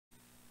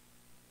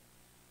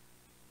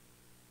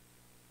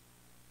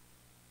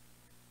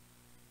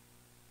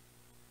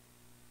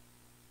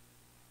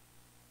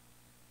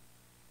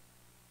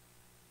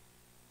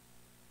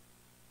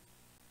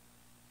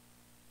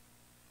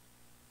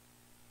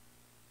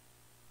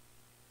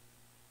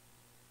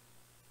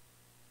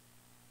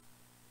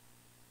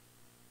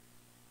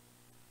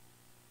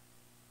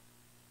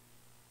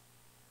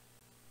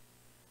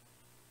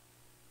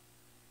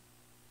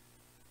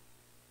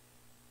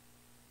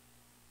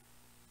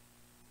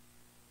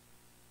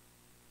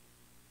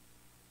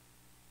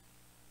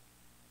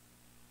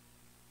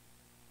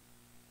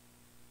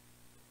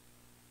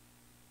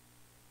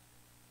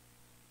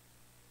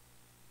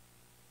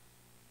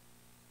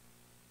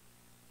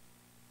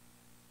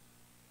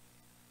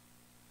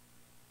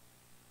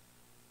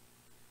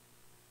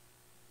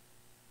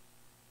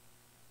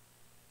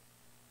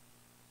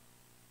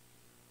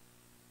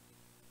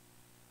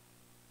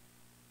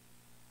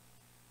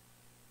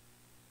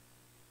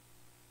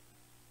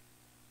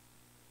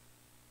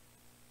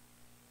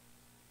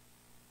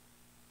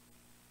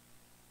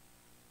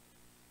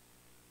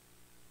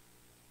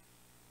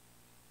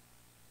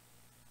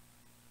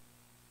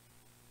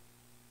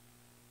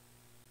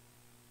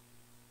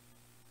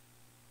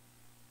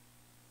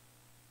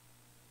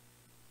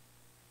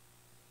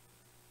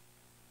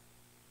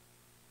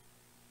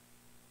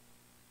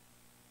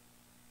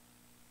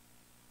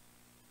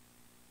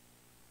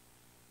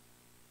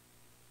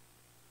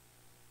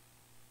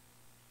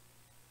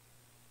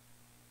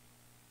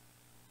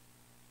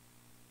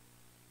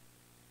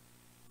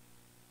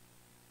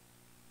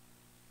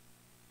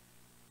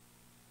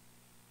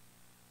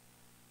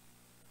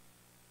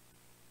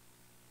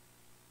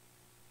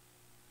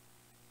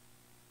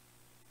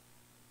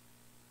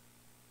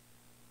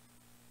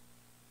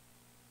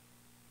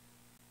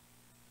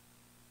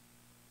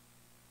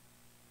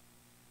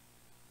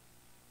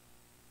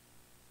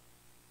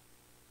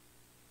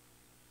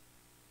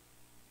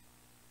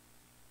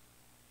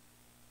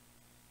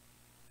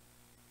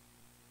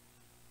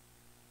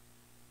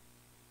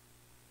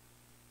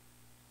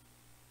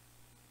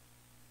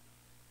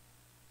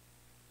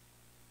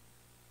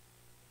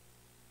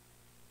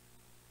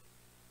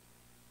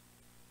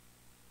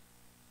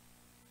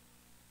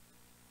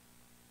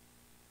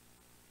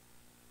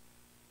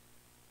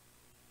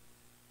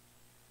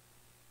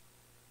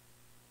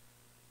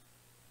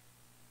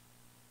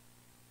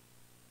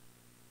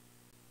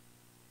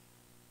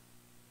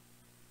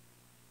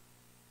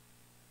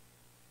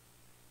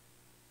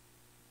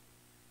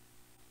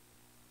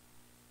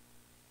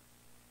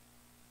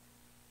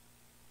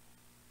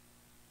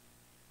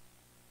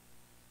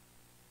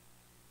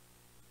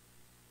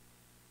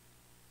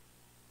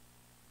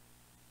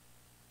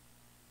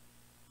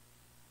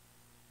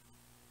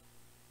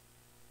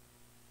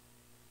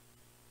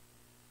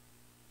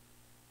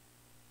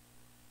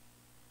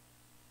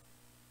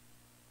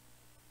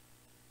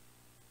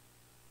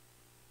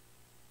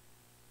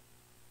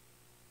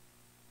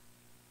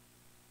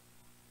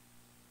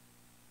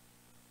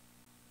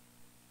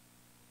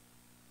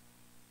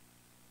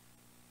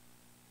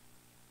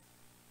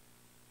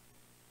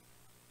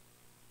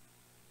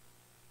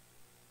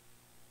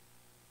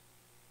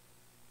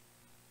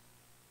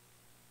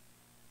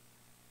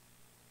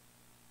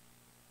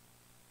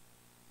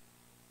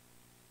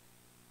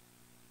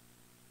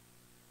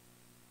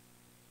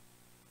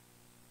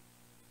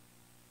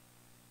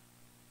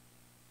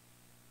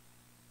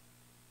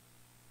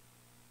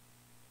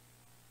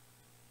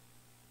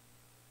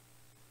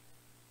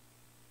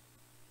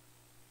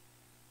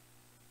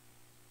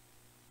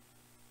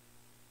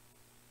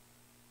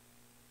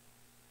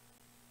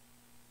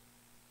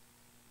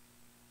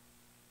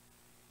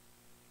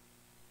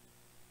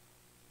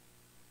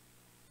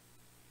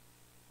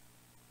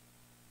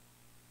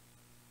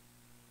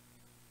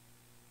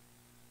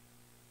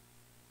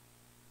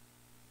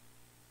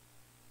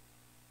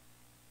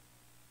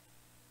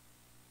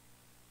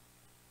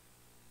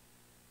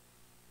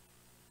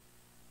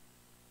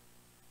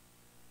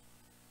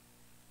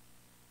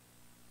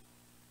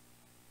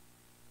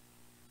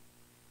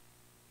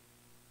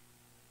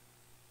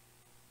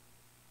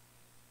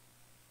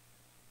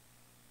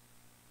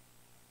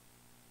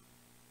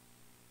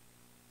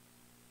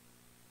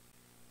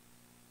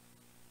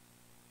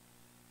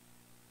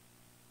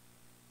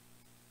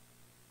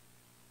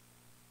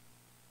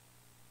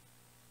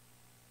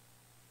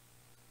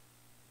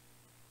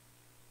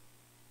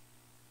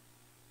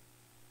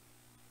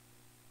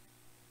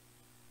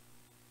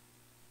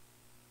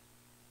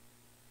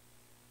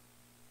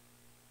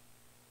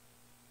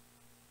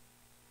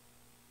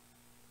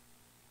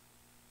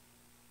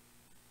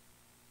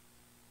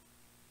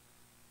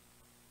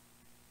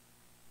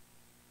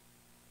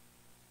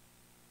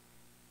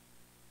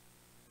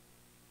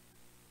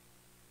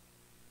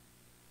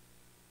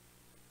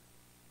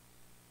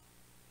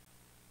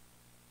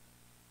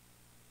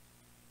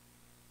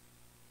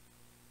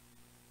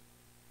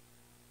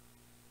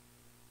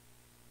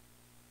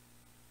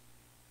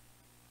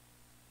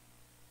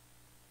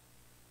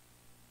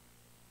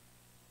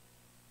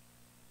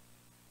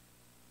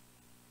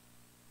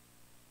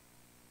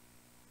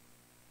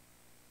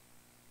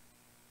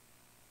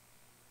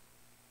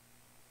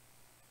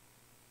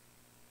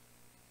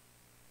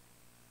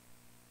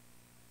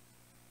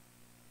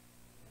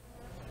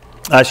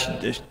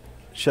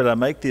Should I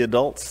make the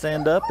adults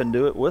stand up and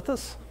do it with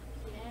us?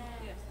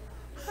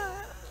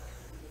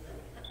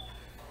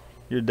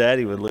 Your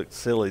daddy would look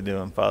silly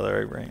doing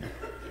Father Abraham.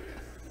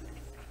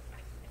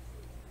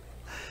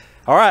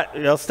 All right,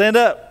 y'all stand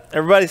up.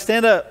 Everybody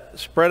stand up.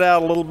 Spread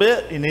out a little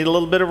bit. You need a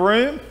little bit of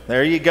room.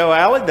 There you go,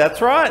 Allie. That's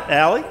right,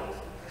 Allie.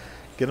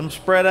 Get them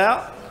spread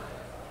out.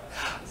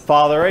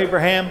 Father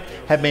Abraham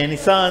had many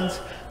sons.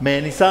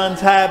 Many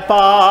sons had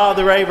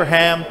Father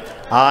Abraham.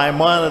 I'm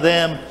one of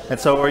them, and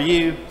so are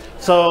you.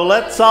 So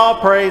let's all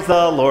praise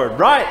the Lord.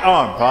 Right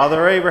arm.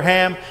 Father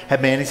Abraham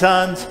had many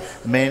sons.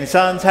 Many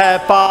sons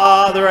had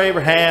Father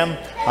Abraham.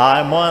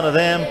 I'm one of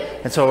them,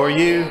 and so are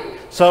you.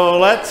 So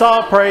let's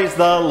all praise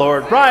the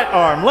Lord. Right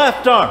arm.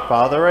 Left arm.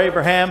 Father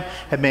Abraham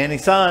had many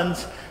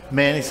sons.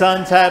 Many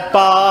sons had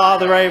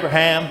Father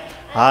Abraham.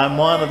 I'm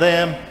one of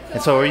them,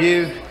 and so are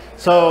you.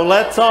 So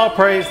let's all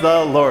praise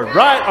the Lord.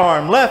 Right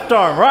arm,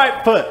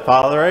 right foot.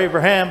 Father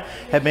Abraham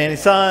had many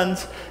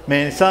sons.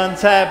 Many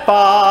sons had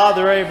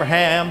Father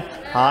Abraham.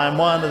 I'm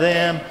one of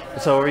them,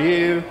 and so are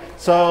you.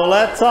 So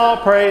let's all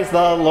praise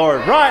the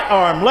Lord. Right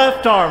arm,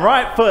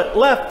 right foot,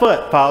 left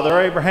foot. Father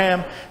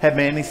Abraham had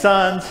many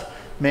sons.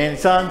 Many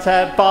sons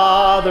had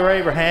Father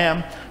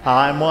Abraham.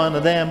 I'm one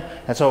of them,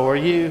 and so are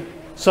you.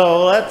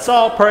 So let's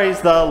all praise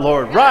the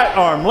Lord. Right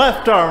arm,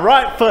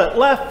 right foot,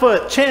 left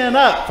foot, chin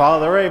up.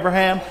 Father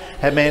Abraham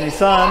had many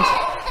sons.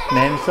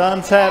 Many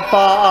sons had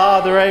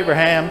Father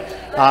Abraham.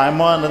 I'm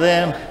one of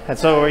them, and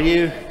so are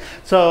you.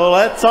 So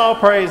let's all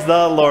praise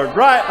the Lord.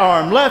 Right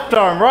arm,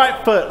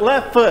 right foot,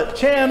 left foot,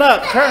 chin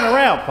up, turn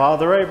around.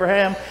 Father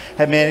Abraham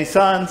had many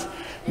sons.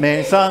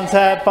 Many sons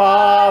had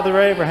Father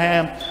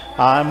Abraham.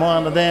 I'm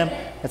one of them,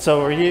 and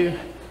so are you.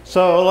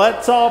 So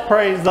let's all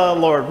praise the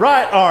Lord.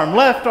 Right arm,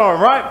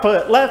 right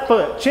foot, left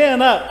foot,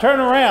 chin up, turn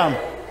around.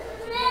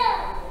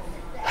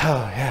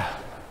 Oh, yeah.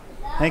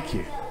 Thank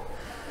you.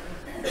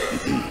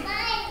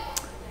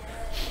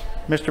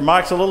 Mr.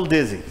 Mike's a little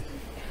dizzy.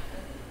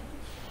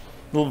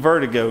 A little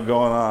vertigo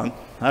going on.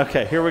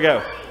 Okay, here we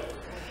go.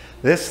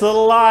 This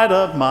little light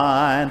of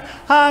mine,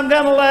 I'm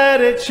gonna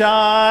let it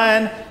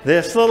shine.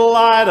 This little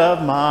light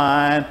of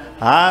mine,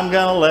 I'm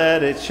gonna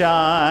let it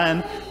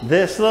shine.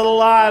 This little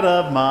light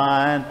of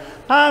mine,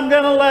 I'm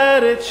gonna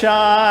let it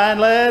shine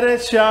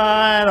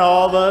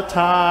all the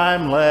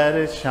time, let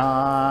it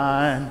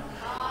shine.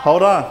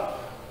 Hold on.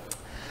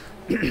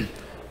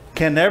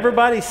 Can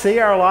everybody see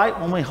our light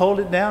when we hold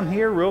it down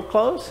here real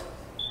close?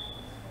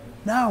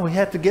 No, we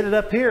have to get it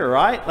up here,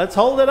 right? Let's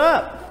hold it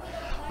up.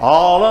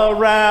 All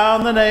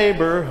around the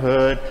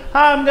neighborhood,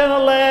 I'm gonna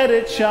let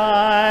it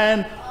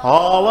shine.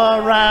 All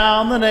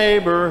around the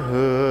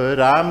neighborhood,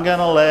 I'm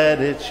gonna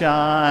let it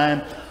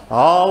shine.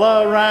 All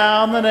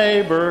around the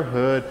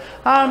neighborhood,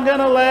 I'm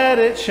gonna let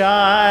it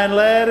shine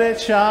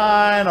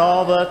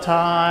all the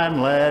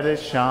time, let it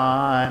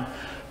shine.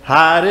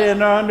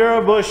 Hiding under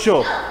a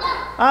bushel,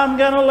 I'm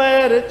gonna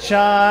let it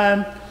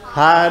shine.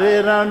 Hide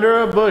it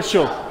under a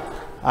bushel,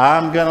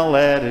 I'm gonna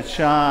let it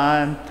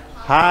shine.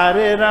 Hide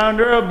it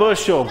under a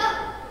bushel,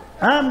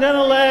 I'm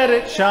gonna let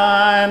it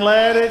shine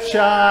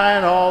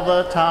all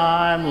the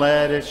time,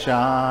 let it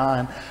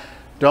shine.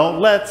 Don't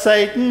let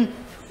Satan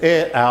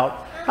it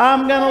out,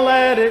 I'm gonna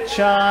let it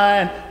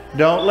shine.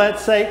 Don't let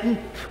Satan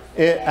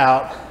it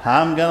out,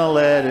 I'm gonna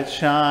let it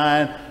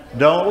shine.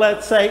 Don't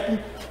let Satan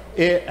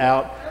it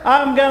out,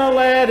 I'm gonna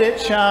let it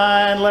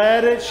shine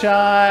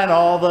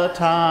all the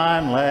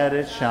time, let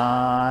it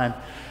shine.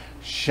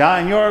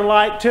 Shine your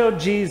light till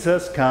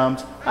Jesus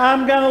comes,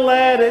 I'm gonna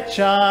let it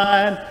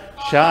shine.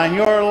 Shine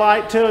your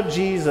light till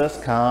Jesus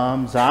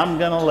comes, I'm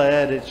gonna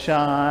let it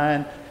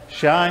shine.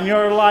 Shine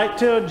your light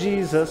till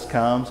Jesus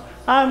comes,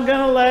 I'm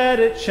gonna let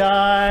it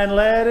shine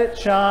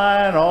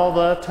all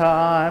the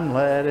time,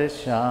 let it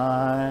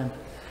shine.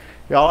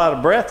 Y'all out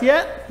of breath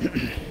yet?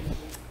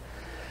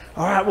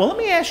 All right, well, let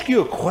me ask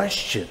you a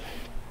question.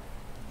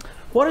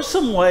 What are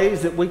some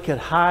ways that we could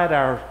hide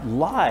our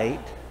light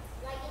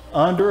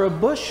under a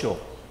bushel?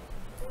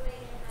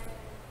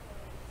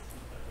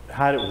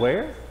 Hide it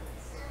where?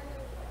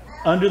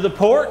 Under the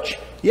porch?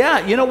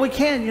 Yeah, we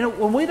can.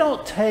 When we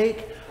don't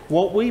take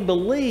what we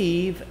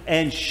believe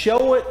and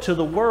show it to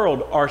the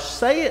world or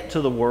say it to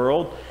the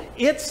world,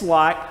 it's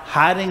like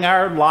hiding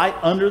our light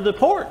under the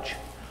porch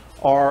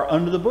or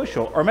under the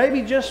bushel, or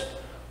maybe just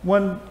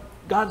when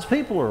God's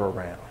people are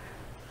around.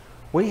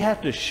 We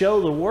have to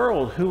show the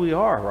world who we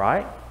are,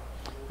 right?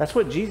 That's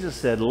what Jesus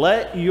said.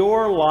 Let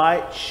your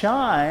light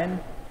shine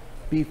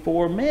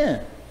before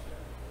men.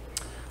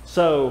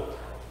 So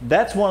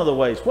that's one of the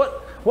ways.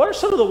 What are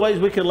some of the ways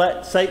we could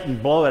let Satan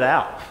blow it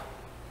out?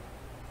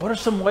 What are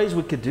some ways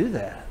we could do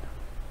that?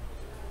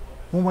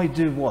 When we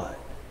do what?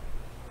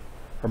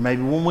 Or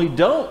maybe when we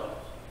don't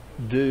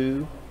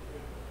do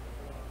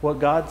what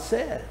God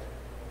said.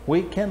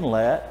 We can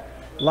let,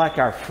 like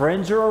our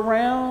friends are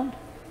around,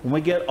 when we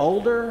get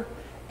older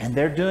and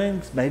they're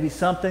doing maybe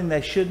something they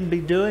shouldn't be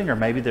doing, or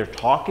maybe they're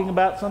talking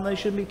about something they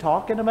shouldn't be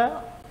talking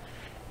about.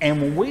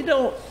 And when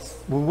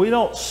we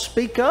don't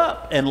speak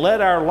up and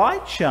let our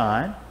light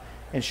shine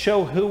and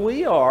show who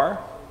we are,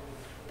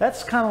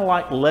 That's kind of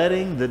like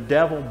letting the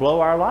devil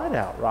blow our light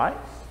out, right?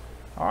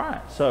 All right,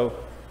 so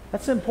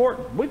that's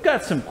important. We've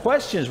got some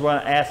questions we're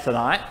going to ask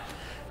tonight.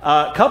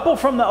 A couple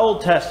from the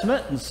Old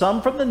Testament and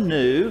some from the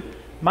New.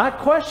 My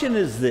question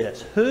is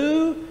this: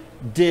 who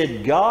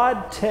did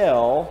God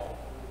tell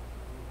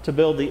to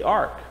build the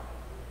ark?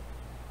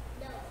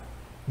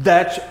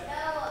 That's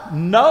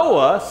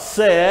Noah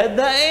said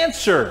the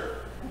answer.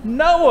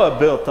 Noah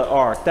built the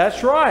ark.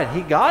 That's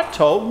right. God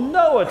told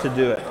Noah to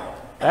do it.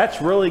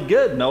 That's really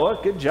good, Noah.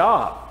 Good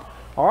job.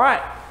 All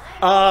right.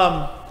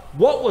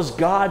 What was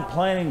God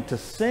planning to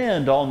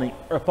send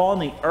upon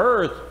the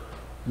earth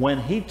when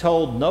he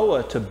told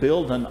Noah to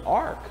build an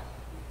ark?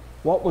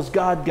 What was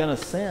God going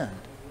to send?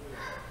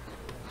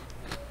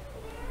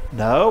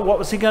 No. What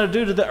was he going to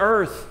do to the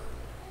earth?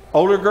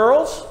 Older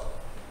girls?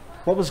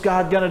 What was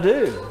God going to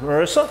do?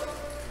 Marissa?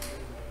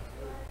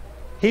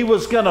 He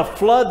was going to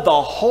flood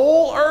the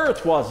whole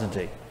earth, wasn't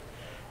he?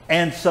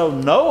 And so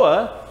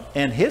Noah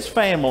and his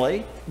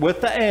family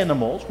with the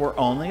animals were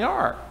on the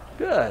ark.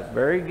 Good.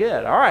 Very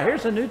good. All right,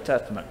 here's a New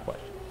Testament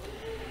question.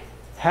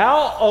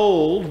 How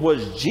old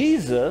was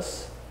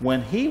Jesus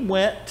when he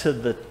went to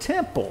the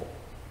temple?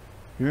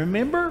 You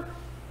remember?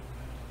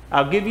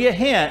 I'll give you a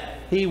hint.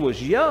 He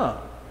was young.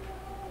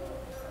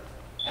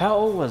 How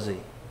old was he?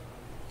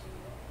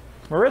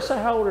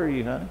 Marissa, how old are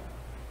you, honey?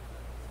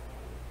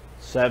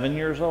 7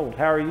 years old.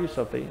 How are you,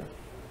 Sophia?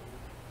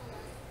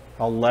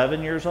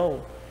 11 years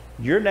old.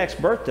 Your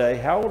next birthday,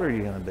 how old are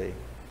you going to be?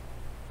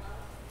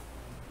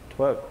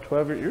 12.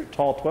 You're a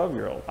tall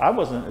 12-year-old. I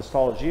wasn't as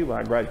tall as you when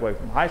I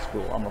graduated from high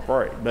school, I'm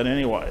afraid. But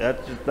anyway,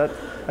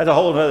 that's a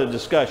whole other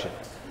discussion.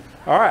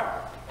 All right.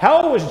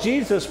 How old was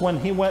Jesus when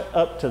he went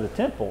up to the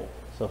temple,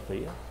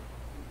 Sophia?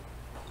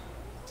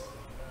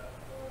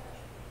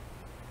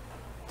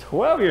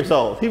 12 years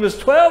old. He was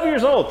 12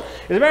 years old.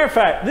 As a matter of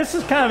fact, this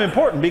is kind of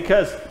important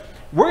because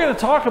we're going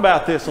to talk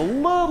about this a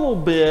little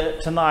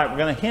bit tonight. We're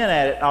going to hint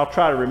at it. I'll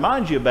try to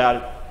remind you about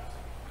it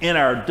in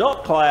our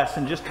adult class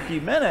in just a few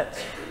minutes.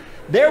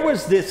 There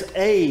was this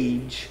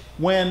age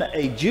when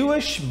a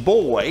Jewish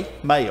boy,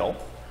 male,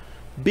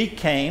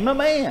 became a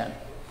man.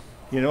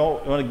 You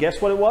want to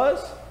guess what it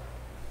was?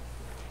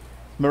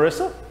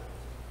 Marissa?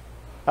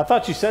 I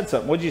thought you said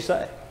something. What did you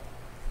say?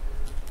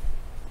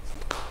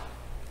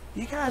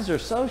 You guys are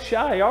so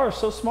shy. Y'all are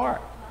so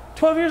smart.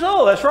 12 years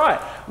old, that's right.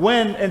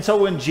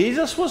 So when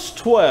Jesus was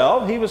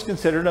 12, he was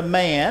considered a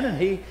man, and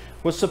he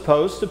was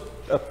supposed to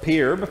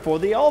appear before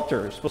the altar.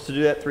 He was supposed to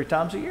do that 3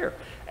 times a year.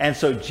 And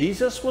so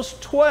Jesus was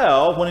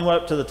 12 when he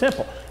went up to the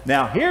temple.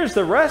 Now, here's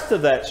the rest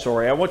of that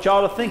story. I want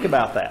y'all to think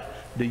about that.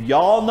 Do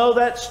y'all know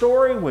that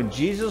story when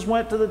Jesus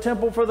went to the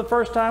temple for the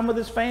first time with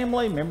his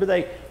family? Remember,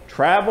 they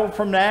traveled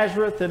from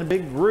Nazareth in a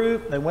big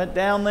group. They went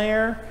down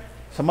there.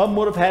 Some of them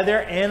would have had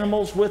their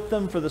animals with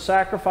them for the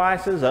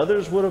sacrifices.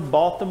 Others would have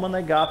bought them when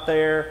they got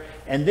there.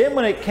 And then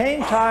when it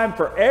came time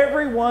for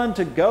everyone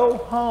to go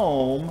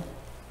home,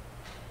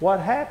 what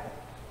happened?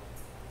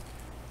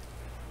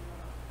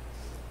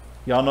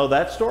 Y'all know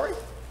that story?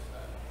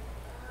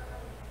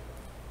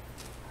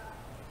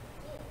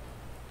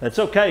 That's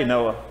okay,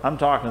 Noah. I'm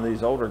talking to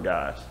these older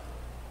guys.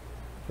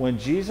 When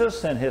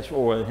Jesus and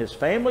his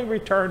family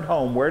returned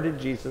home, where did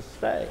Jesus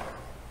stay?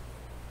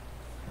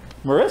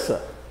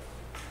 Marissa.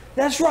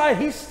 That's right,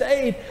 he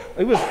stayed.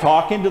 He was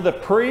talking to the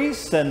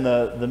priests and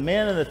the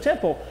men in the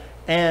temple,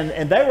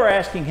 and they were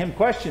asking him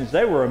questions.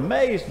 They were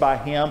amazed by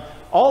him.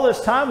 All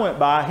this time went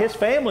by. His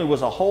family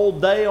was a whole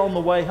day on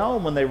the way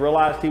home when they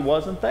realized he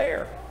wasn't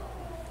there.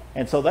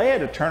 And so they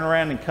had to turn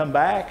around and come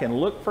back and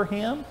look for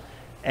him.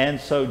 And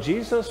so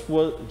Jesus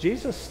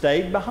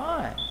stayed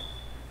behind.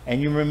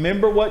 And you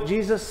remember what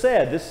Jesus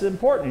said. This is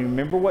important. You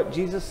remember what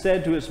Jesus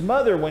said to his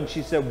mother when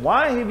she said,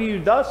 "Why have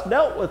you thus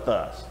dealt with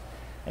us?"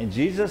 And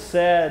Jesus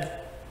said,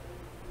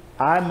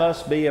 "I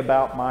must be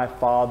about my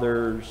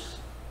Father's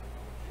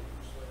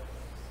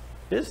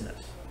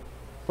business."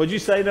 What'd you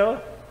say,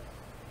 Noah?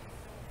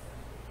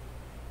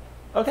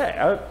 Okay,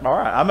 all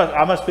right.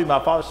 I must be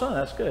my Father's son.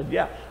 That's good.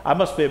 Yeah, I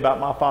must be about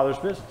my Father's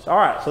business. All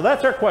right, so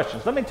that's our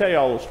questions. Let me tell you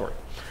all the story.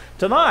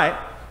 Tonight,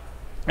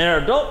 in our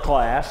adult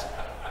class,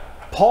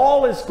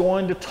 Paul is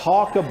going to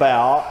talk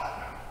about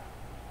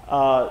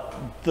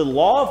the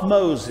law of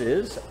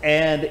Moses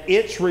and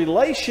its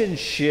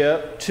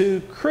relationship to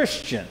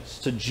Christians,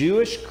 to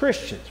Jewish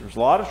Christians. There's a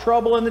lot of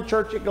trouble in the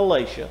church at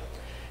Galatia.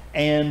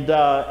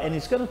 And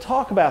he's going to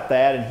talk about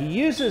that. And he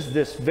uses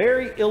this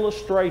very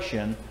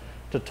illustration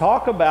to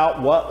talk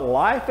about what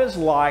life is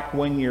like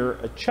when you're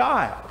a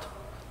child.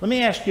 Let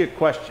me ask you a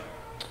question.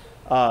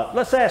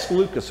 Let's ask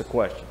Lucas a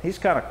question. He's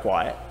kind of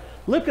quiet.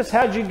 Lucas,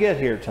 how'd you get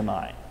here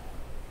tonight?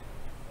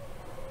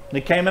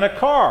 He came in a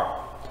car.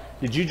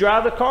 Did you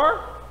drive the car?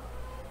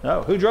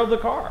 No. Who drove the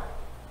car?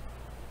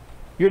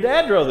 Your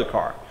dad drove the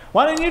car.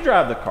 Why didn't you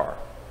drive the car?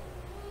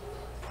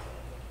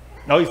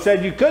 No, he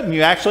said you couldn't.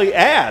 You actually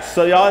asked.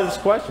 So y'all had this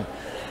question.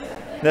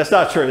 That's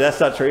not true. That's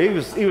not true.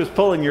 He was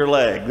pulling your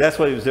leg. That's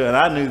what he was doing.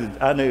 I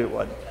knew it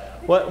wasn't.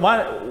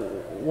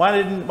 Why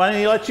didn't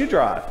he let you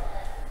drive?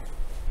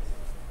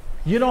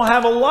 You don't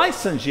have a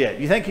license yet.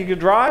 You think you could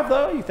drive,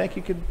 though? You think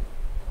you could?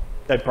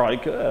 They probably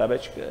could. I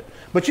bet you could.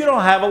 But you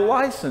don't have a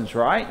license,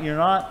 right? You're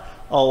not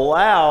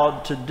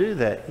allowed to do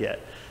that yet.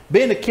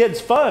 Being a kid's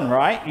fun,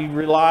 right? You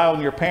rely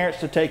on your parents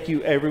to take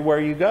you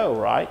everywhere you go,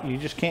 right? You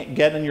just can't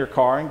get in your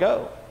car and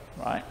go,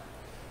 right?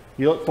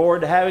 You look forward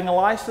to having a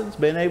license,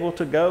 being able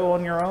to go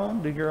on your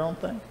own, do your own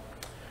thing.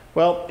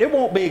 Well, it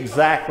won't be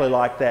exactly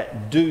like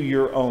that, do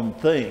your own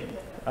thing.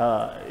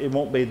 It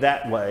won't be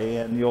that way,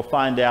 and you'll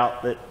find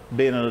out that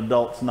being an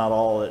adult's not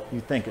all that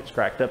you think it's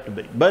cracked up to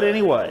be. But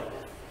anyway,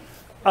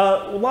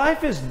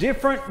 life is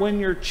different when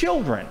you're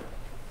children.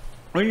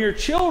 When you're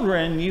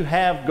children, you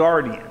have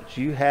guardians.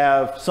 You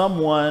have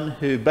someone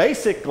who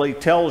basically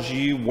tells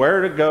you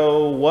where to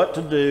go, what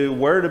to do,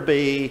 where to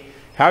be,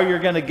 how you're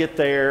going to get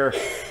there,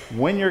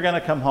 when you're going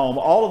to come home,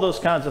 all of those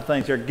kinds of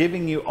things. They're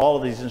giving you all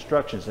of these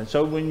instructions. And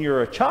so when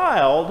you're a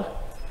child,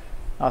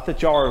 not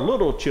that y'all are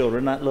little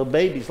children, not little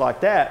babies like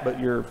that, but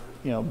you're,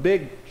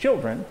 big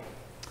children,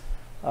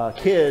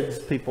 kids,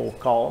 people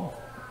call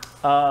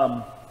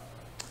them,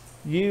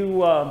 you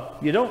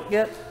don't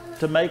get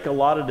to make a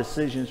lot of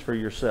decisions for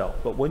yourself.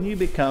 But when you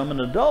become an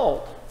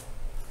adult,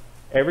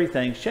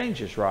 everything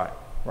changes,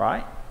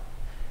 right?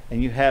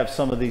 And you have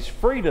some of these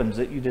freedoms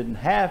that you didn't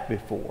have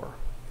before.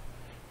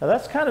 Now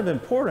that's kind of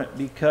important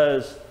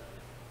because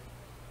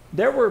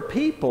there were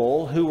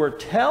people who were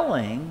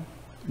telling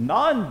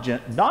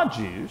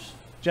non-Jews,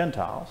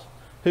 Gentiles,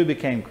 who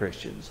became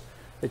Christians,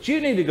 that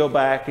you need to go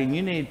back and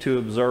you need to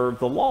observe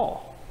the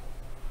law.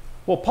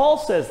 Well, Paul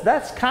says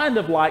that's kind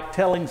of like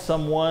telling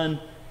someone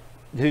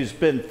who's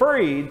been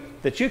freed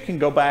that you can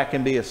go back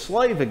and be a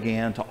slave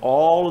again to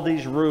all of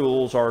these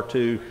rules, or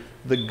to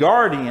the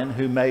guardian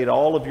who made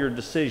all of your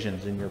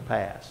decisions in your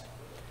past.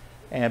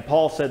 And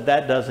Paul said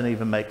that doesn't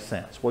even make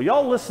sense. Well,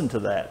 y'all listen to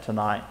that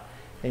tonight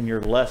in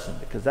your lesson,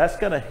 because that's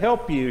going to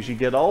help you as you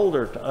get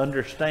older to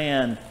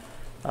understand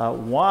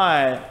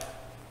why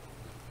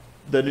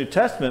the New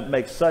Testament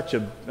makes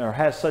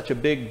has such a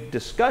big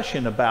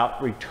discussion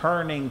about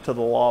returning to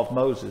the law of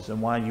Moses,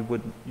 and why you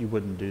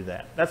wouldn't do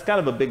that. That's kind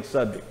of a big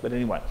subject, but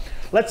anyway,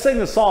 let's sing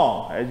the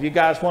song. You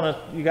guys want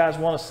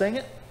to sing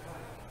it?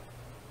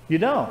 You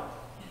don't.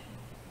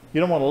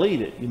 You don't want to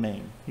lead it. You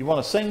mean you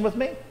want to sing with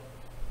me?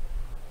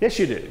 Yes,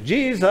 you do.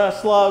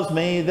 Jesus loves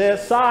me,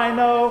 this I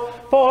know,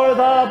 for the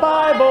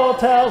Bible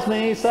tells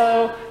me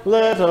so.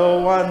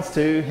 Little ones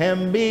to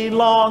him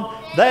belong.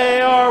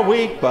 They are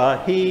weak,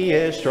 but he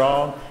is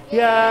strong.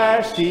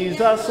 Yes,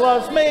 Jesus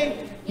loves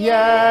me.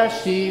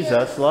 Yes,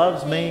 Jesus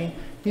loves me.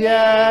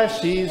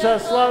 Yes,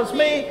 Jesus loves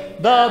me.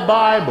 The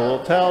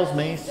Bible tells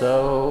me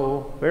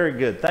so. Very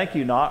good. Thank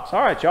you, Knox.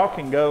 All right, y'all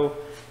can go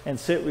and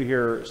sit with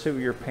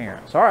your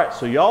parents. All right,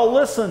 so y'all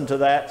listen to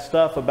that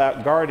stuff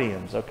about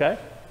guardians, okay?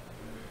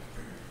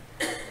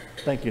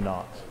 Thank you,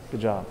 Knox.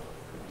 Good job.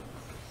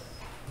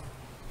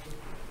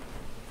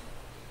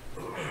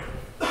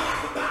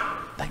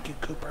 Thank you,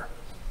 Cooper.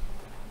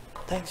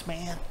 Thanks,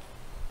 man.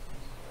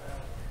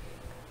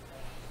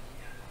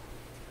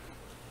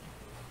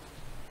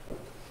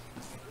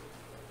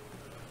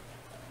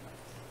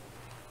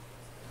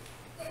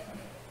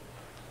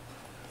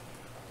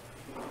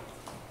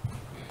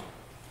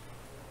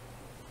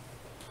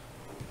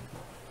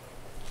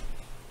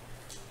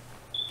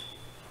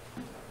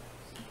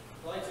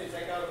 I'd like to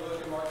take out a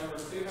book in Mark number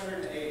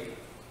 280.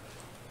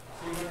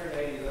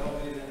 280, that will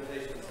be the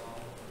invitation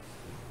song.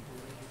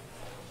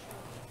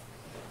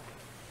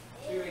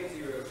 280.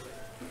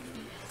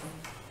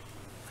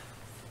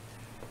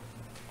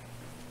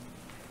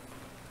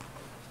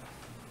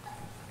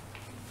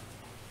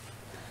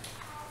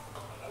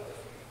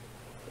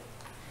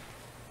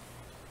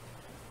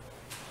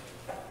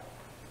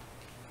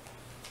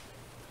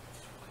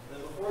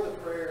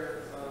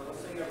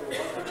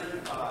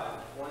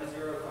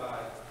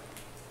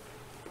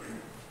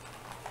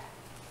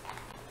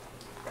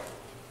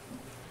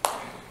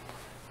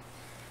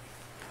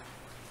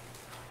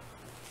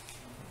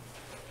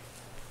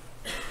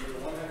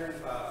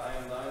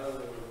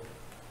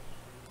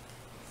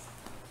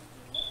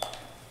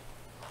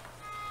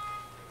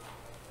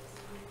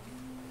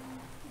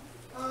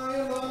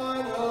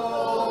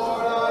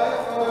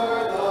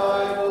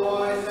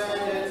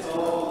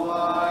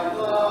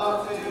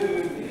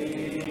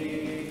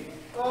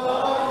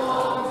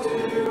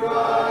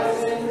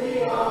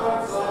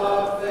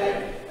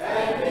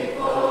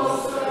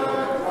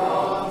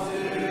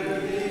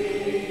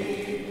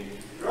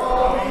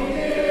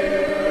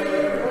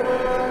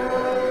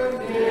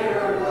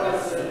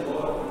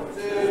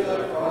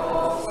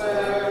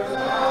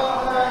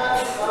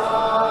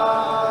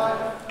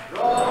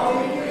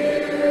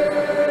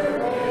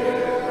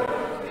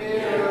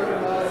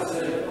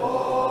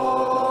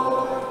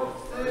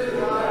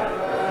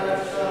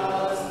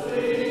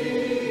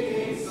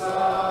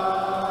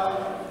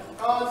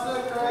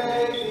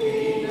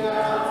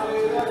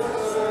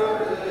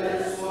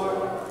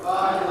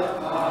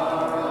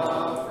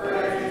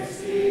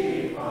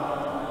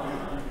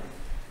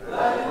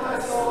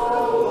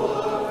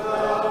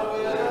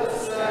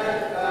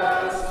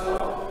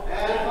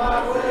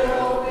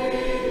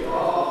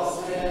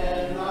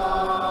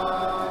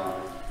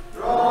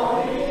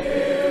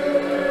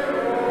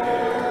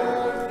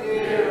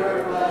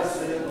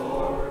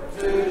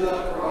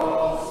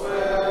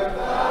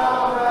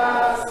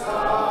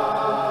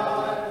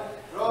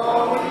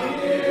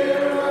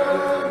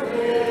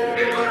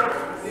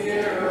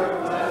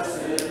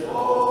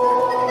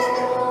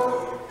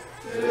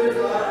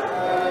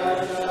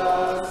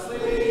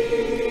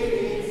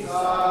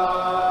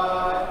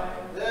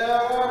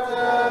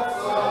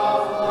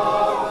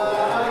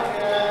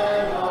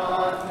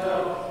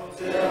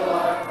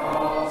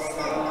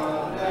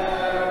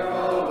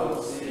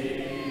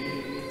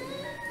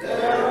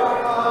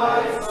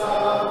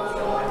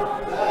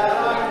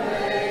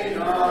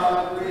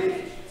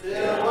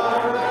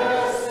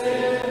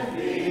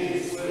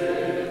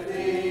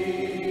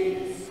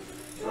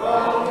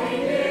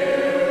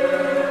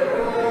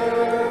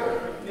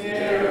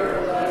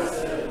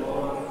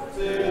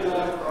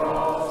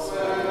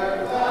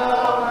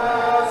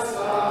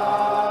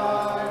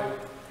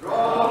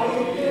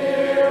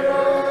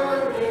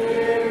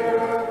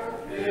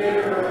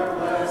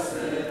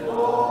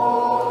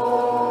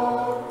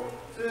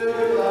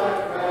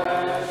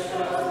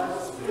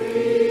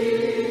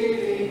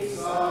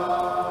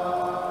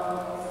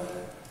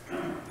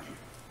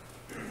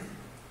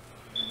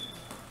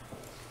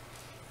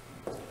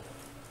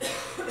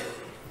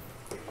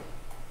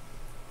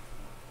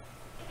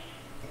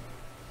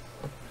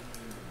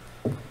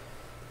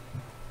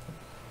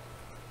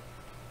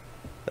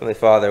 Heavenly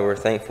Father, we're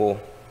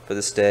thankful for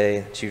this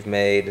day that you've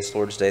made, this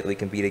Lord's Day, that we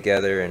can be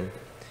together and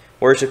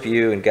worship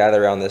you and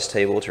gather around this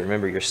table to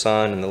remember your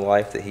Son and the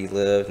life that he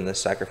lived and the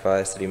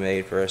sacrifice that he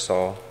made for us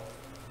all.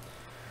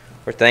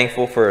 We're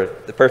thankful for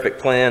the perfect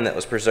plan that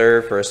was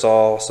preserved for us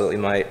all so that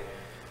we might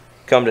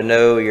come to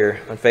know your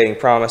unfading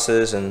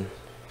promises and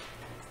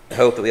the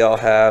hope that we all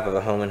have of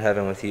a home in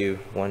heaven with you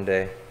one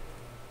day.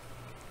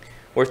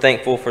 We're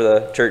thankful for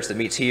the church that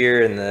meets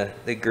here and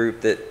the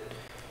group that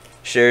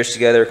shares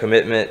together a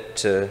commitment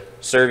to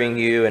serving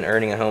you and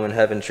earning a home in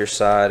heaven at your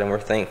side. And we're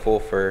thankful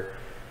for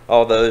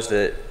all those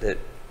that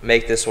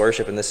make this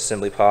worship and this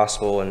assembly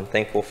possible, and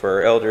thankful for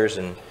our elders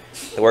and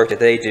the work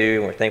that they do.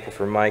 And we're thankful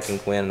for Mike and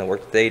Gwen and the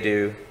work that they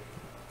do,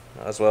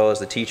 as well as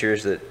the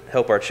teachers that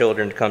help our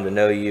children to come to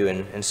know you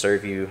and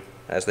serve you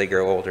as they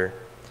grow older.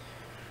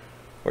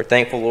 We're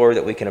thankful, Lord,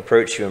 that we can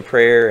approach you in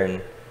prayer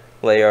and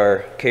lay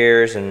our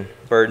cares and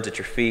burdens at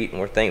your feet. And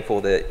we're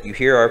thankful that you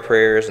hear our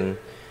prayers, and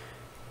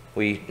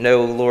we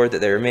know, Lord,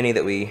 that there are many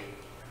that we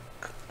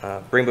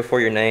bring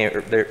before your name,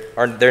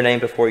 or their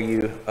name before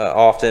you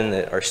often,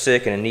 that are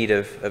sick and in need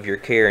of your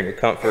care and your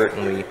comfort.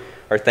 And we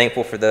are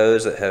thankful for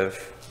those that have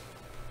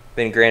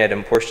been granted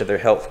a portion of their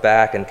health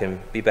back and can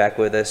be back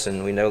with us.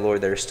 And we know,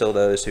 Lord, there are still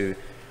those who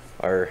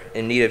are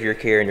in need of your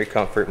care and your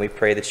comfort. And we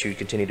pray that you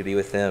continue to be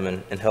with them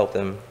and help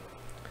them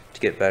to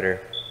get better.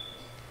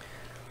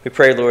 We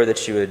pray, Lord,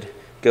 that you would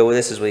go with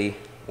us as we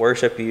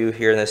worship you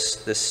here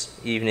this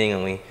evening,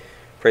 and we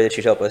pray that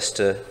you'd help us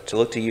to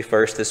look to you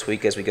first this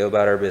week as we go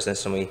about our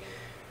business. And we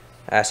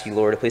ask you,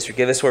 Lord, to please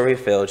forgive us where we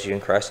failed you.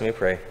 In Christ's name we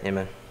pray.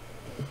 Amen.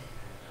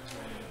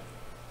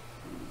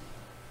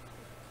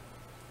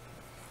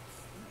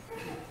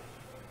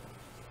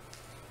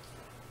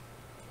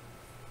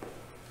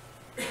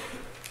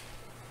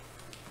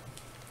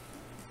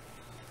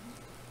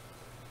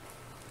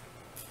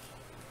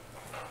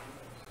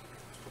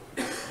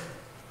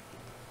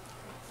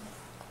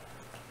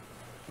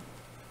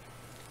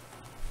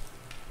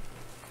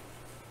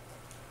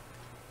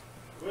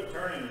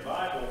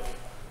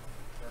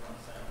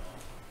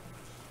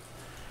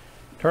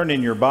 Turn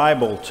in your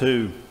Bible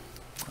to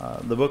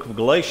the book of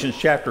Galatians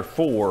chapter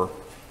 4. We're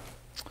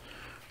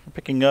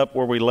picking up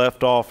where we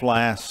left off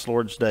last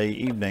Lord's Day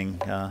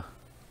evening.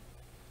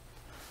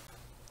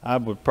 I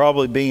would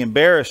probably be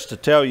embarrassed to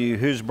tell you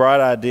whose bright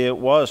idea it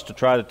was to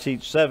try to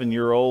teach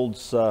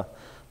 7-year-olds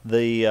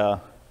the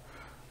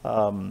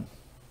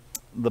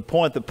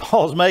point that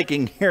Paul's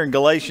making here in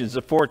Galatians,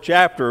 the 4th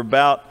chapter,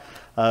 about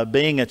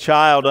being a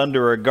child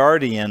under a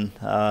guardian.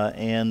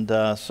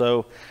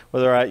 So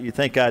whether you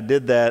think I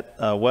did that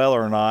well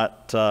or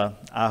not,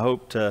 I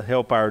hope to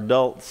help our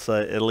adults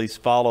at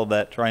least follow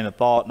that train of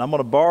thought. And I'm going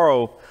to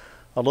borrow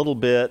a little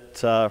bit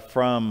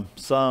from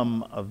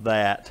some of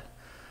that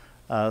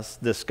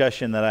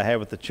discussion that I had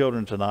with the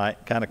children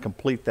tonight, kind of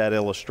complete that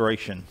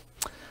illustration.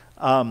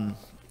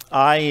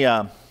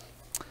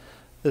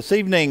 This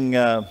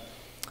evening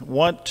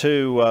want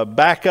to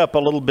back up a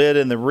little bit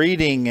in the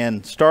reading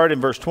and start in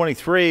verse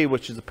 23,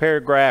 which is the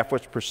paragraph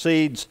which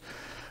precedes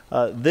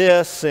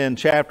this in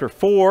chapter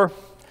 4,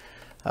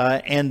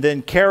 and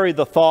then carry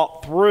the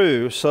thought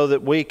through so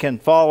that we can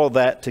follow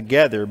that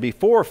together.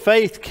 Before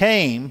faith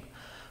came,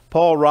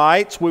 Paul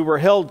writes, we were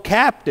held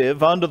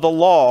captive under the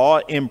law,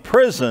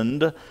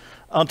 imprisoned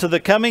until the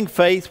coming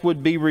faith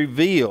would be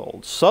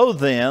revealed. So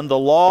then, the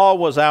law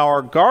was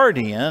our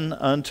guardian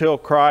until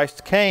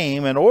Christ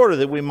came, in order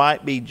that we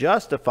might be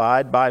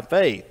justified by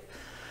faith.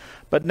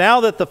 But now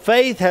that the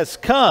faith has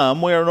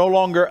come, we are no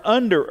longer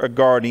under a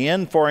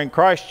guardian, for in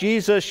Christ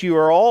Jesus you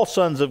are all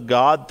sons of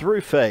God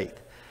through faith.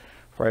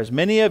 For as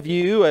many of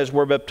you as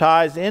were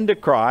baptized into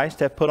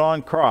Christ have put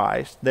on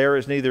Christ. There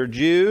is neither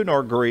Jew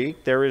nor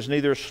Greek, there is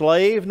neither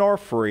slave nor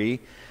free,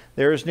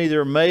 there is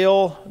neither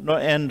male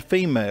and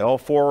female,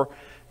 for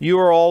you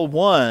are all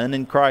one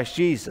in Christ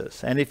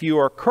Jesus. And if you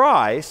are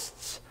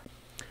Christ's,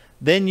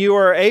 then you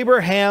are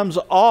Abraham's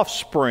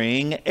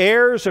offspring,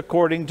 heirs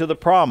according to the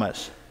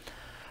promise.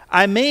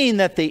 I mean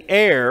that the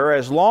heir,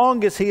 as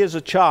long as he is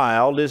a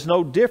child, is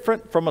no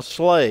different from a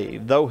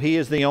slave, though he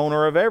is the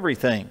owner of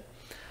everything.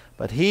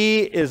 But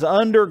he is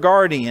under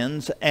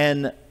guardians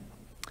and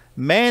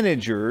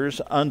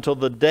managers until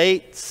the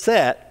date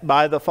set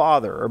by the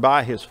father, or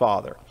by his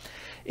father.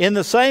 In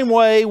the same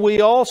way, we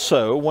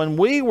also, when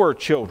we were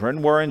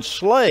children, were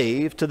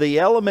enslaved to the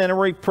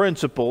elementary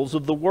principles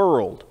of the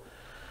world.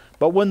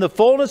 But when the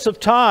fullness of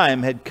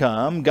time had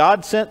come,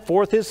 God sent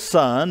forth his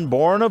Son,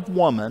 born of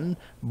woman,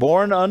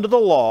 born under the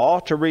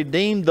law, to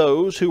redeem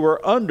those who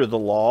were under the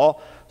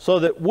law, so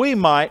that we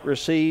might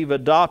receive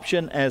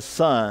adoption as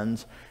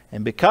sons.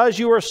 And because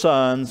you are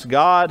sons,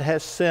 God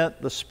has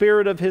sent the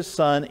Spirit of his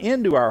Son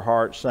into our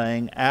hearts,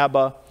 saying,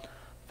 Abba,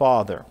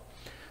 Father.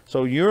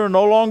 So you're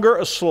no longer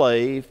a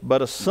slave,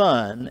 but a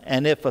son.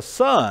 And if a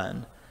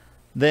son,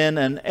 then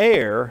an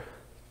heir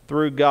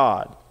through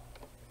God.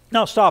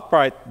 Now stop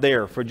right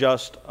there for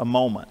just a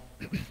moment.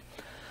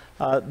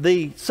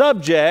 The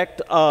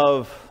subject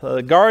of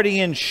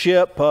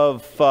guardianship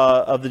of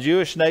the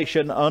Jewish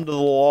nation under the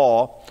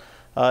law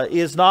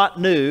is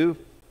not new.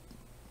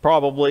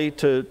 probably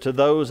to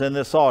those in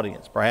this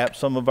audience. Perhaps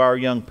some of our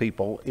young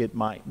people it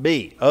might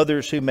be.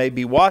 Others who may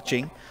be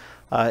watching,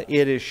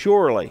 it is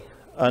surely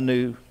a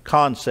new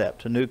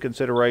concept, a new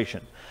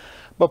consideration.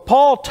 But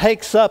Paul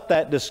takes up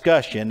that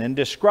discussion and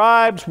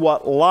describes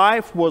what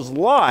life was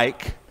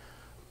like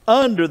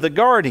under the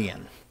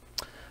guardian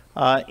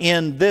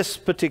in this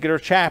particular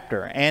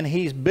chapter. And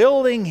he's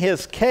building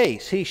his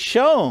case. He's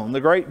shown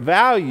the great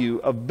value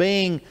of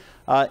being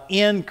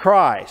in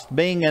Christ,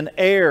 being an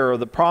heir of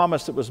the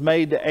promise that was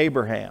made to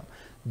Abraham,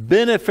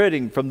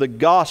 benefiting from the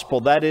gospel,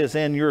 that is,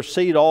 in your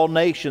seed all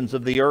nations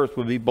of the earth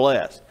will be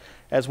blessed,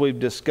 as we've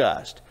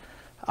discussed.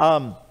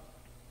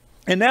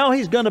 And now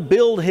he's going to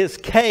build his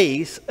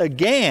case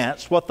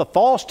against what the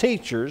false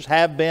teachers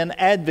have been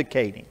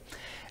advocating.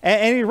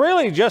 And he's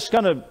really just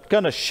going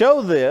to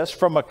show this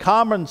from a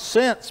common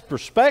sense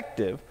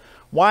perspective,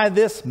 why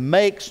this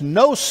makes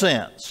no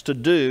sense to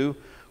do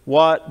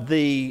what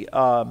the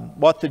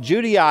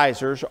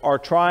Judaizers are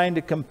trying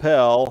to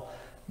compel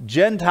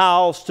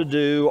Gentiles to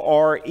do,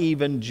 or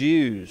even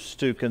Jews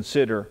to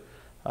consider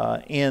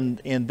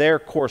in their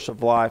course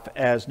of life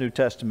as New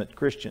Testament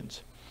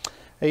Christians.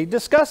 He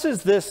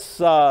discusses this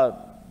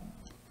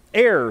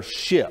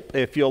heirship,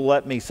 if you'll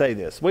let me say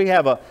this. We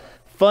have a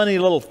funny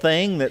little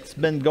thing that's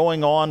been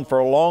going on for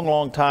a long,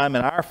 long time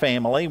in our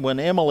family. When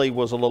Emily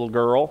was a little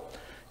girl,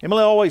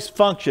 Emily always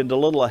functioned a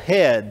little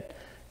ahead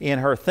in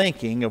her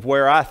thinking of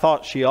where I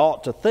thought she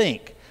ought to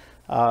think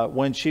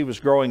when she was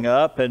growing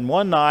up. And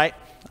one night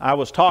I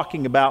was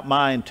talking about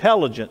my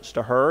intelligence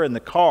to her in the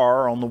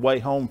car on the way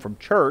home from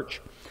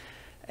church.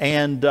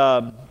 And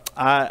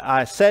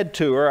I said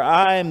to her,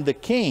 "I am the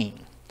king."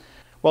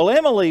 Well,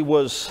 Emily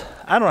was,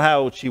 I don't know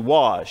how old she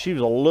was. She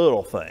was a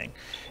little thing.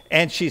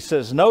 And she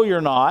says, "No, you're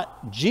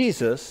not.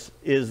 Jesus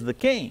is the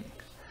king."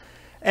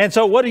 And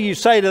so what do you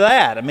say to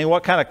that? I mean,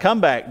 what kind of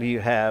comeback do you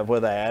have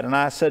with that? And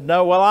I said,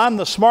 "No, well, I'm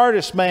the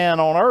smartest man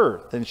on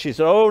earth." And she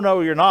said, "Oh,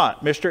 no, you're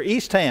not. Mr.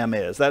 Eastham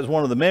is." That was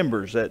one of the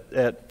members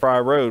at Fry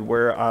Road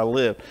where I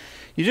lived.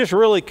 You just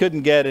really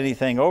couldn't get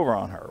anything over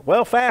on her.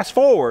 Well, fast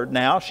forward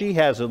now, she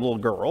has a little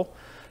girl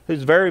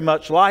who's very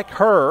much like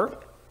her.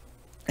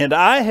 And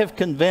I have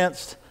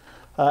convinced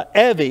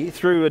Evie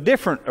through a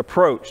different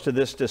approach to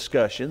this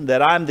discussion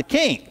that I'm the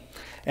king.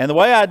 And the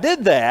way I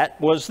did that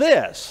was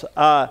this.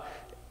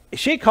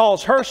 She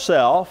calls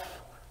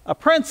herself a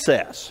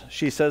princess.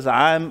 She says,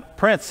 "I'm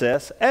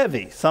Princess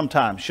Evie."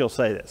 Sometimes she'll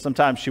say that.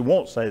 Sometimes she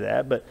won't say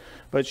that.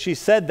 But she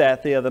said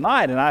that the other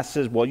night. And I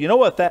said, "Well, you know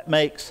what that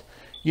makes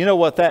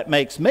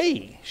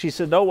me?" She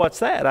said, "No, what's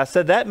that?" I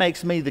said, "That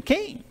makes me the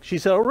king." She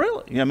said, "Oh,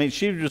 really?" I mean,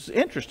 she was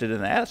interested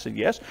in that. I said,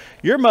 "Yes,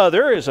 your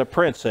mother is a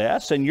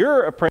princess and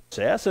you're a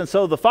princess. And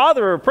so the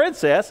father of a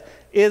princess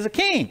is a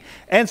king."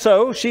 And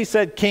so she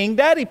said, "King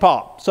Daddy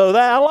Pop." So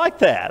I like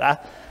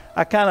that.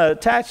 I kind of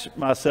attached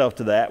myself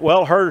to that.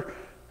 Well,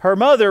 her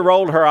mother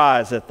rolled her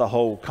eyes at the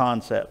whole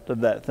concept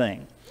of that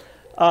thing.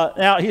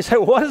 Now, you say,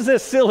 what does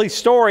this silly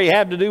story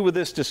have to do with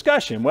this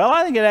discussion? Well,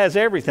 I think it has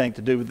everything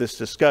to do with this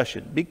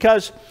discussion,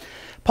 because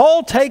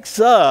Paul takes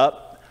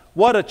up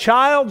what a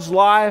child's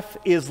life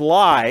is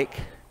like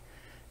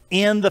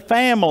in the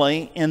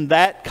family in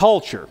that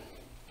culture.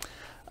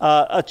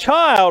 A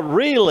child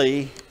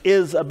really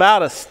is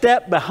about a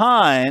step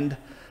behind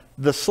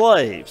the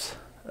slaves.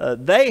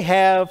 They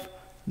have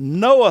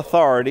no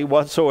authority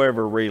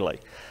whatsoever, really.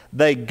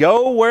 They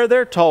go where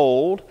they're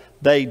told.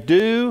 They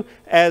do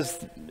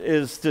as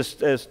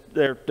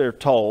they're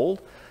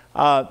told.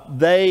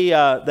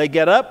 They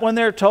get up when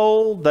they're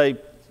told.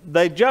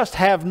 They just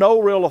have no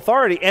real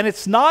authority. And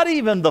it's not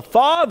even the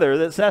father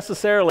that's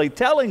necessarily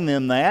telling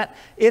them that.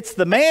 It's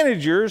the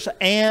managers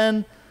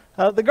and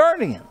the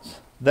guardians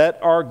that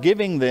are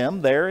giving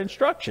them their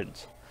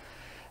instructions.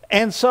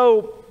 And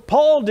so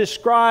Paul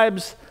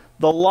describes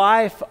the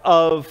life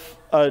of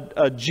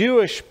a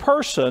Jewish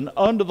person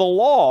under the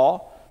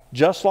law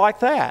just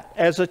like that,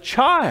 as a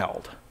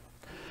child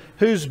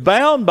who's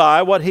bound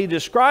by what he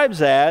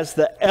describes as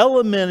the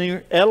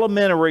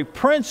elementary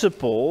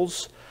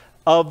principles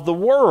of the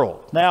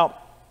world. Now,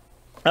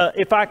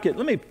 if I could,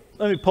 let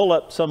me pull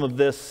up some of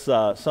this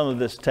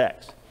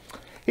text.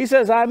 He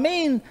says, "I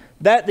mean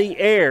that the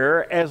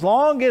heir, as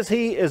long as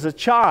he is a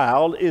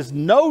child, is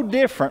no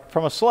different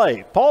from a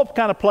slave." Paul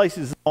kind of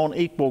places it on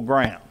equal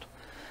ground.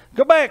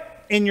 Go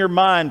back in your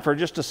mind for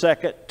just a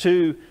second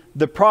to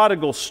the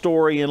prodigal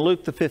story in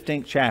Luke the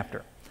 15th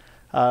chapter.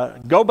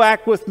 Go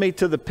back with me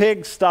to the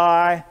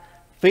pigsty,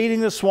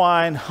 feeding the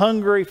swine,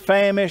 hungry,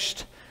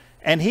 famished,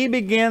 and he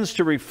begins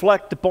to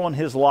reflect upon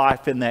his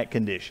life in that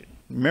condition.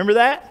 Remember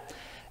that?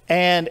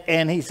 And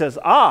he says,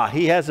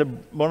 he has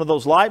one of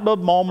those light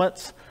bulb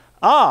moments.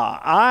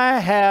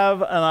 I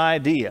have an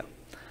idea.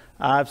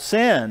 I've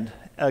sinned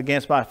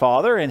against my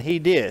father, and he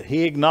did.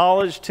 He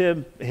acknowledged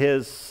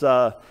his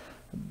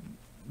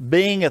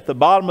being at the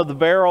bottom of the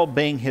barrel,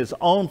 being his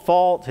own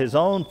fault, his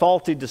own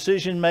faulty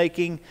decision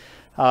making.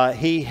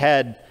 He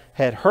had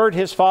hurt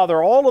his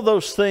father. All of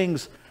those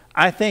things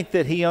I think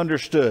that he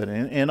understood.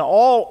 In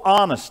all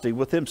honesty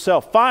with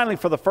himself, finally,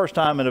 for the first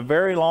time in a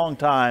very long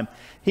time,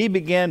 he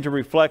began to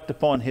reflect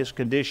upon his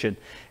condition.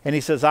 And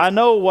he says, I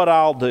know what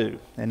I'll do.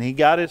 And he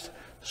got his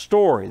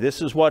story.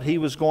 This is what he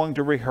was going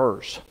to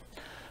rehearse.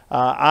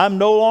 I'm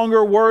no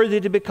longer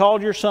worthy to be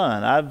called your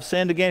son. I've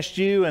sinned against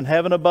you in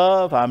heaven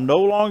above. I'm no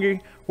longer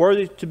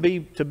worthy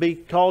to be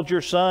called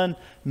your son.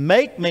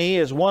 Make me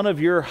as one of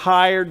your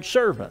hired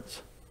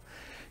servants.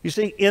 You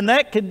see, in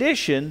that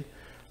condition,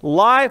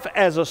 life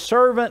as a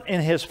servant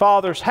in his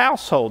father's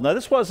household. Now,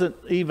 this wasn't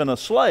even a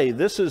slave.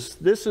 This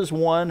is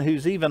one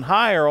who's even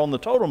higher on the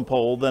totem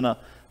pole than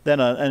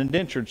an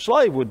indentured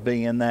slave would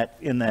be in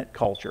that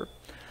culture.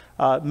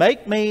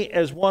 Make me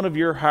as one of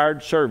your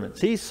hired servants.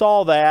 He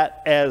saw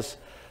that as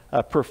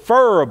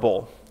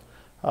preferable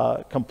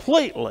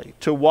completely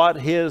to what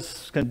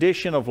his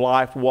condition of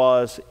life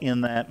was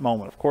in that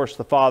moment. Of course,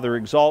 the Father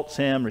exalts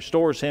him,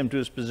 restores him to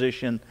his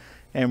position,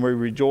 and we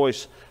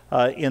rejoice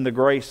in the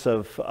grace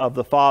of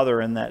the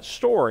Father in that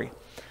story.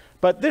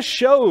 But this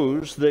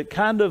shows that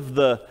kind of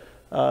the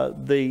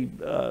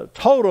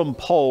totem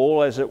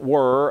pole, as it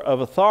were,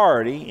 of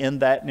authority in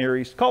that Near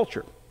East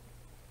culture.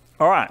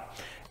 All right.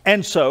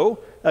 And so,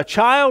 a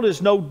child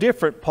is no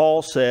different,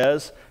 Paul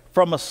says,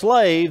 from a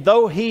slave,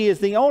 though he is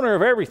the owner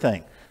of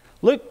everything.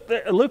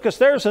 Lucas,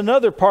 there's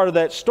another part of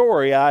that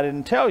story I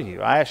didn't tell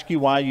you. I asked you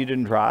why you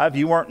didn't drive.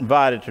 You weren't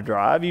invited to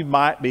drive. You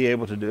might be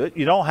able to do it.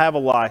 You don't have a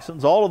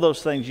license. All of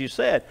those things you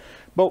said.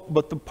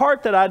 But the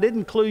part that I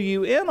didn't clue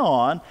you in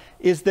on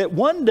is that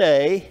one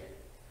day,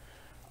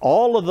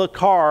 all of the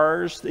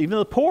cars, even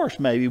the Porsche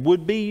maybe,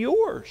 would be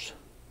yours.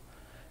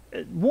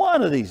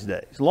 One of these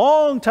days,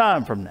 long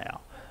time from now.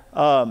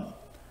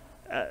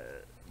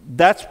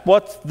 That's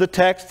what the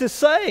text is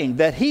saying,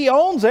 that he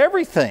owns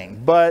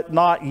everything, but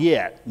not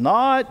yet.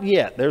 Not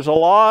yet. There's a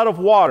lot of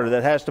water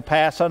that has to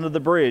pass under the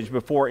bridge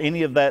before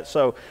any of that.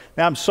 So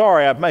now I'm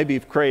sorry, I've maybe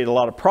created a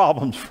lot of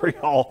problems for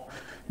y'all.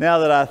 Now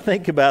that I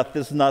think about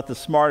this, is not the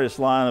smartest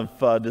line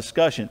of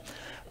discussion.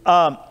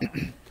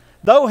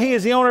 Though he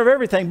is the owner of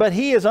everything, but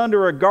he is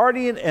under a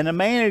guardian and a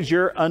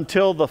manager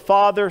until the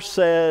Father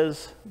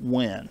says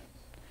when.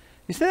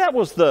 You see, that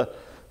was the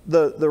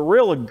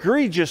real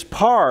egregious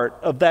part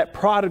of that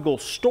prodigal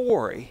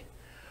story,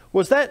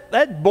 was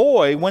that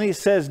boy, when he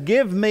says,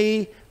 give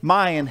me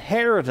my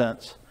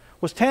inheritance,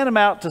 was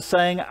tantamount to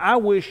saying, I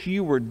wish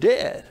you were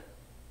dead.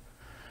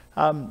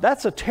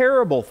 That's a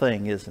terrible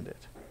thing, isn't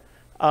it?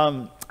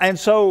 And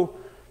so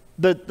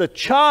the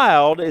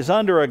child is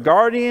under a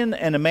guardian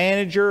and a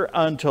manager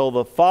until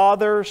the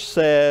Father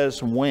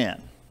says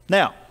when.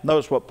 Now,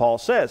 notice what Paul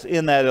says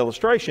in that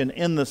illustration.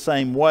 In the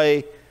same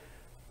way,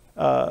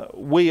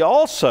 we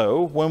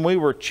also, when we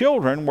were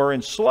children, were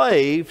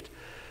enslaved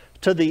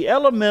to the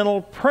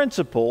elemental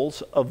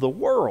principles of the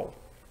world.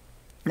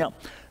 Now,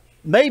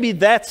 maybe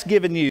that's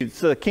given you,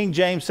 so the King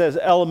James says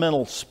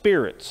elemental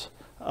spirits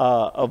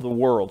of the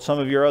world. Some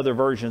of your other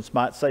versions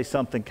might say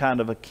something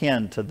kind of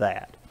akin to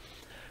that.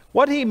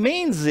 What he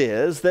means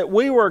is that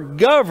we were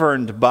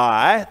governed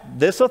by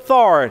this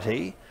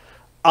authority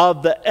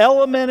of the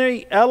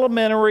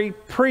elementary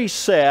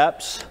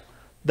precepts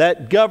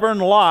that govern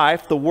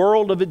life, the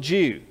world of a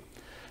Jew.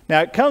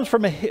 Now, it comes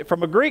from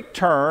a Greek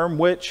term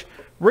which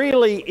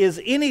really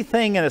is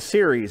anything in a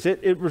series.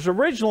 It was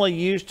originally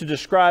used to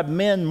describe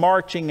men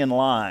marching in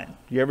line.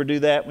 You ever do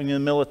that when you're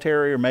in the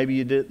military, or maybe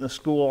you did it in the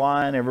school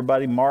line?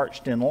 Everybody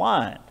marched in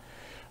line.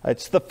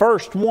 It's the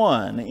first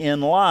one in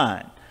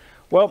line.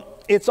 Well,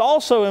 it's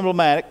also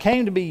emblematic,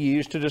 came to be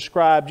used to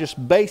describe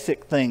just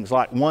basic things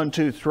like 1,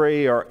 2,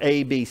 3 or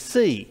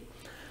ABC.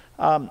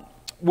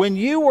 When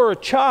you were a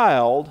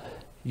child,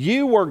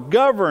 you were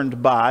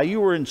governed by, you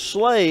were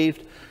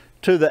enslaved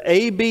to the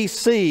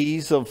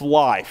ABCs of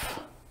life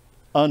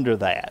under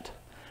that.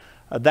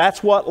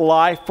 That's what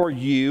life for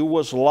you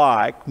was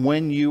like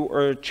when you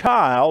were a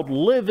child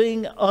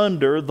living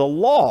under the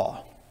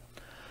law.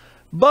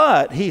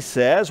 But, he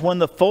says, when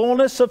the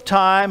fullness of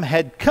time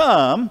had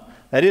come,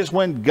 that is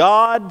when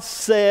God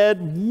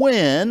said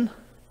when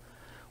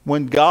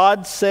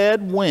God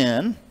said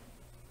when,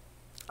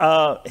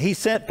 he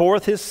sent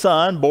forth his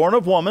son, born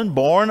of woman,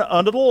 born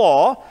under the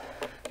law.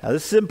 Now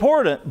this is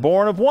important,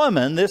 born of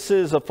woman. This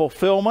is a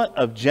fulfillment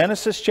of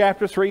Genesis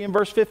chapter 3 and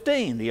verse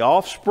 15, the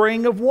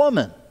offspring of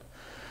woman.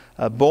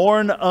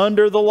 Born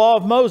under the law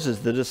of Moses,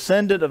 the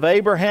descendant of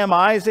Abraham,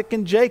 Isaac,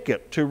 and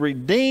Jacob, to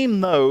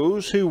redeem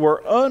those who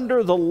were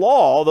under the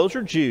law, those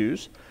are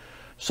Jews,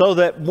 so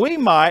that we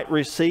might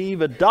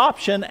receive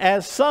adoption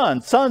as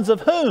sons. Sons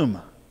of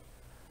whom?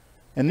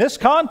 In this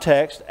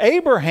context,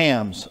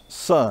 Abraham's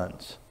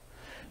sons.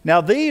 Now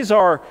these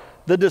are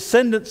the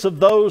descendants of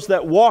those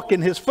that walk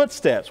in his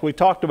footsteps. We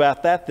talked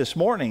about that this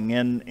morning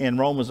in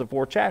Romans the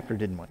 4th chapter,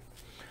 didn't we?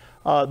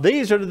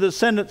 These are the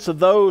descendants of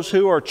those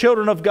who are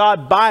children of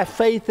God by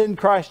faith in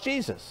Christ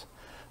Jesus.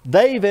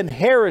 They've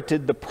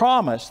inherited the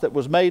promise that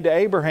was made to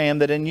Abraham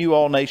that in you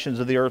all nations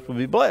of the earth will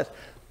be blessed.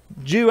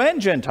 Jew and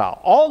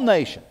Gentile, all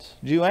nations,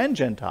 Jew and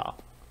Gentile.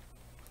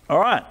 All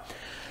right.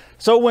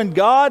 So when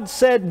God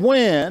said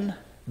when,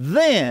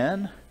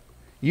 then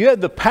You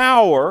had the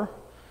power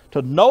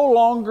to no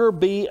longer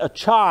be a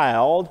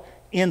child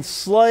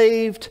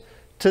enslaved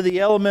to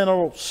the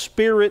elemental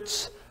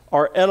spirits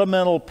or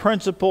elemental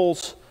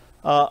principles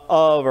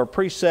or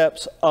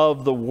precepts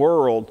of the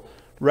world,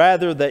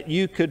 rather that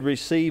you could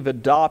receive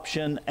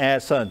adoption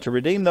as sons, to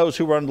redeem those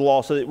who were under the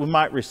law so that we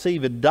might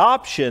receive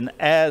adoption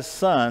as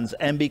sons.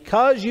 And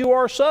because you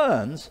are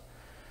sons,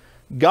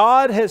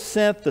 God has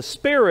sent the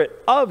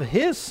Spirit of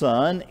His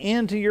Son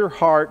into your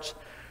hearts,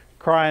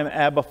 crying,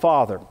 Abba,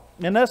 Father.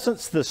 In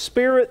essence, the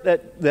Spirit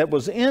that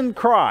was in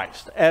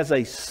Christ as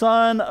a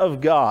Son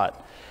of God,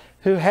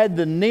 who had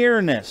the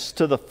nearness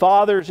to the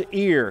Father's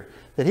ear,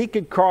 that He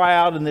could cry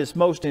out in this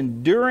most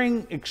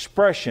enduring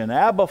expression,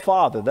 Abba,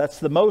 Father. That's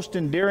the most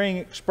endearing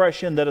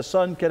expression that a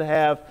son could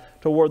have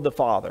toward the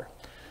Father.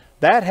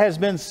 That has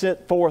been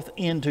sent forth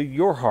into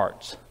your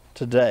hearts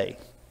today.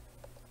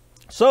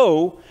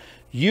 So,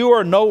 you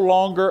are no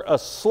longer a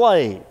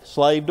slave.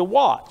 Slave to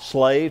what?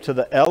 Slave to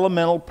the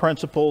elemental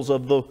principles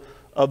of the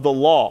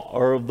law,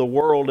 or of the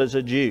world as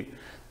a Jew.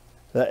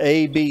 The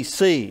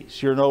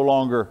ABCs. You're no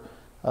longer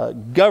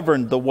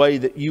governed the way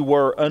that you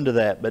were under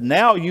that. But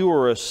now you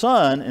are a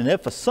son, and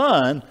if a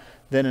son,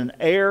 then an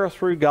heir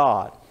through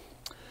God.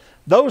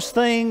 Those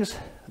things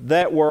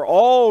that were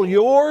all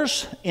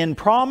yours in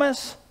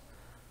promise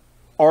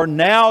are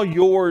now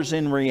yours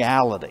in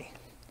reality.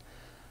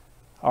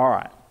 All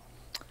right.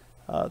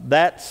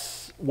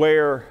 That's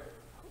where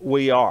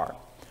we are.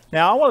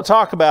 Now I want to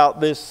talk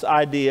about this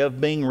idea of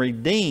being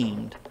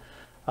redeemed,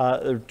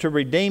 to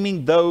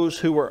redeeming those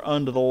who were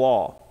under the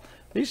law.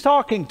 He's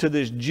talking to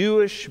this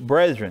Jewish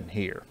brethren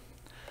here,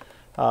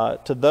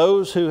 to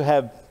those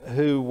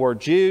who were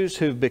Jews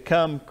who've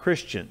become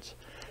Christians.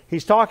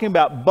 He's talking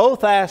about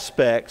both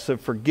aspects of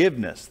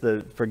forgiveness,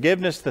 the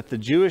forgiveness that the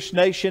Jewish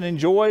nation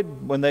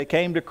enjoyed when they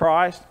came to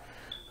Christ,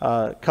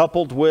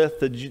 coupled with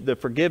the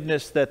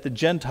forgiveness that the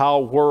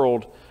Gentile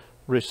world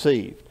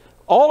received.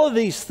 All of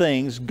these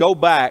things go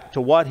back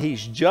to what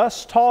he's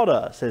just taught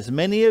us. As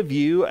many of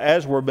you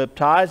as were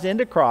baptized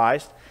into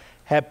Christ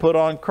have put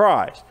on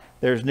Christ.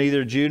 There's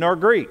neither Jew nor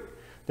Greek.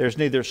 There's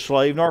neither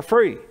slave nor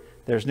free.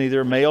 There's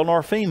neither male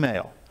nor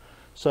female.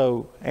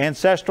 So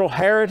ancestral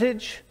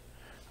heritage,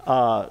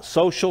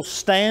 social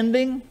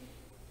standing,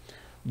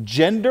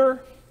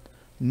 gender,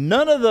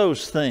 none of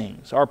those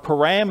things are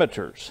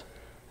parameters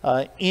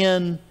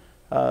in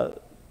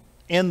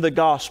the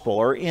gospel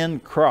or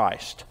in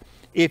Christ.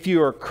 If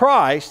you are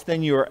Christ,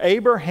 then you are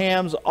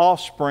Abraham's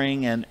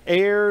offspring and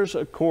heirs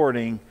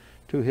according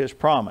to His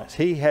promise.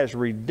 He has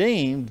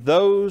redeemed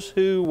those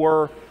who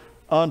were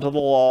unto the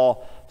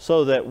law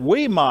so that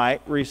we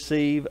might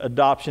receive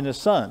adoption as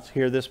sons.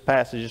 Here this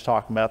passage is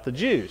talking about the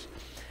Jews.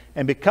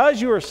 And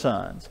because you are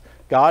sons,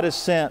 God has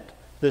sent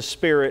this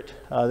Spirit,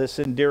 this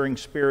endearing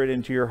Spirit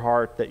into your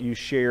heart that you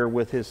share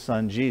with His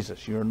Son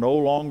Jesus. You are no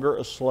longer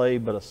a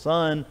slave but a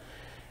son,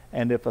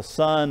 and if a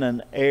son,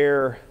 an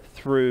heir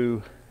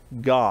through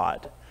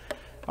God.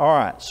 All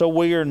right, so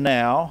we are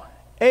now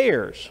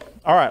heirs.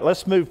 All right,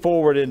 let's move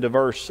forward into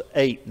verse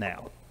 8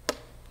 now.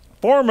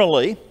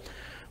 Formerly,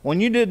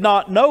 when you did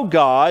not know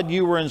God,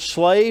 you were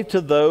enslaved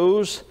to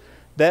those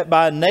that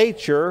by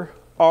nature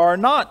are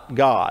not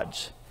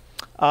God's.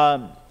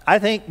 I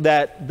think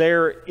that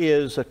there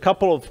is a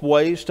couple of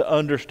ways to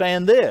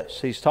understand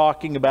this. He's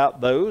talking about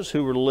those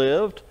who were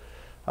lived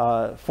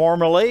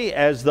formerly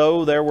as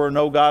though there were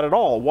no God at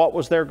all. What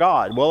was their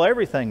God? Well,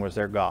 everything was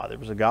their God. There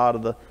was a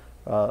God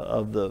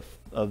of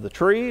the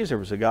trees. There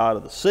was a God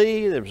of the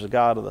sea. There was a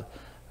God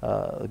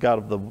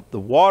of the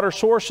water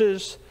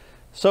sources,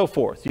 so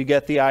forth. You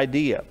get the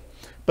idea.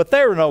 But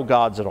there were no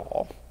gods at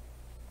all.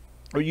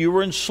 You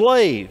were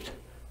enslaved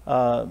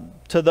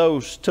to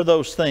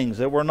those things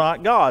that were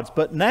not gods.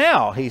 But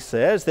now he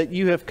says that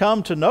you have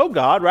come to know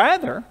God.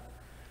 Rather,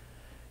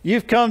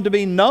 you've come to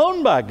be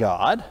known by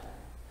God.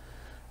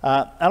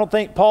 I don't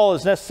think Paul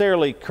is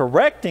necessarily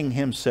correcting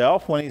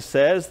himself when he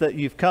says that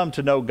you've come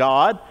to know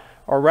God,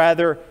 or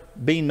rather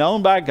be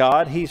known by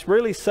God. He's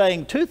really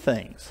saying two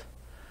things.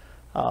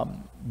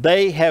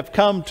 They have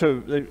come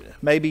to,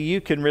 maybe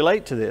you can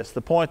relate to this,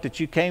 the point that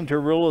you came to a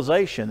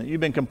realization that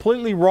you've been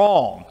completely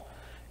wrong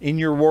in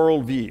your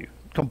worldview.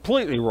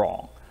 Completely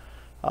wrong.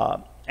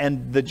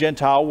 And the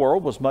Gentile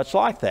world was much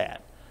like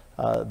that.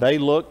 They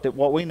looked at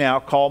what we now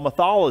call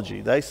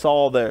mythology. They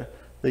saw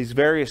these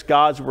various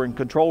gods were in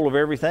control of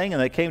everything,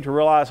 and they came to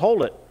realize,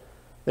 hold it,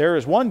 there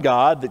is one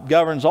God that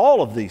governs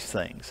all of these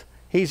things.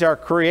 He's our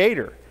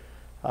creator.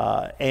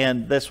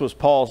 And this was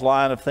Paul's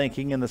line of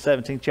thinking in the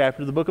 17th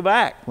chapter of the book of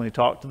Acts when he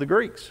talked to the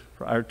Greeks,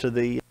 or to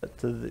the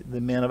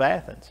men of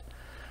Athens.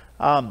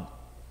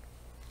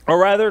 Or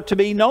rather, to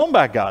be known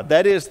by God.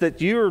 That is,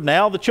 that you are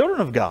now the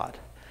children of God.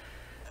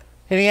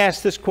 And he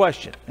asked this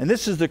question, and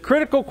this is the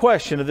critical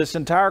question of this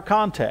entire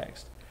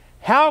context.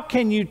 How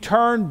can you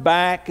turn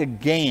back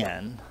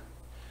again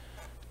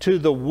to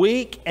the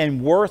weak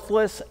and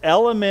worthless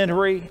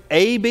elementary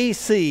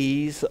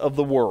ABCs of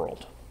the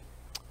world?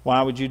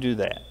 Why would you do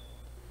that?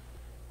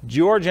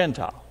 Jew or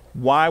Gentile,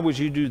 why would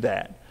you do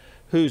that?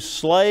 Whose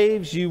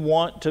slaves you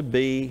want to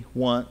be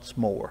once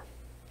more.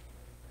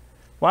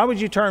 Why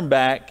would you turn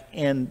back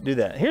and do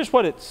that? Here's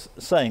what it's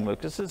saying,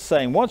 Lucas. It's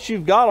saying once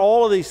you've got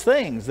all of these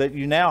things, that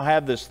you now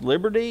have this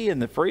liberty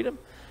and the freedom,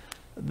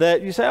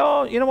 that you say,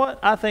 oh, you know what?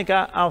 I don't think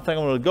I'm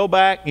going to go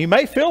back. You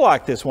may feel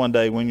like this one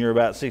day when you're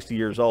about 60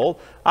 years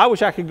old. I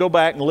wish I could go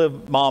back and live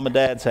at mom and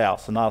dad's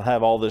house and not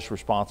have all this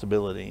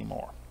responsibility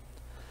anymore.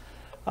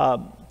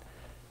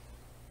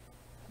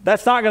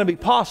 That's not going to be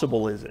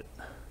possible, is it?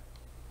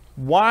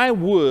 Why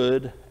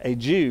would a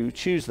Jew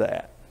choose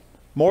that?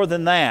 More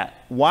than that,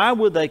 why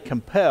would they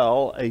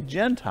compel a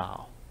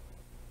Gentile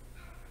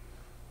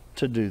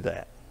to do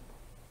that?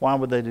 Why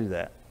would they do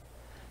that?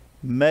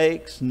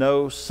 Makes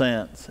no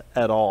sense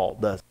at all,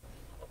 does it?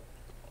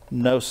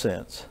 No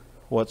sense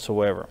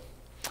whatsoever.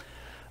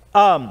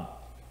 Why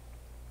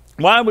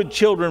would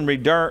children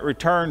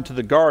return to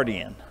the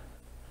guardian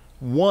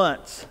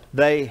once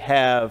they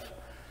have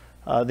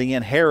the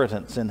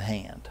inheritance in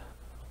hand?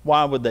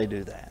 Why would they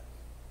do that?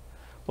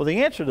 Well,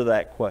 the answer to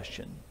that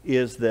question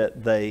is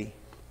that they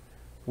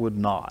would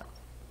not.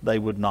 They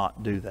would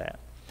not do that.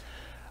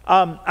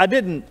 I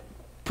didn't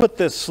put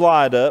this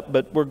slide up,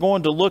 but we're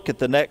going to look at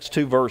the next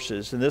two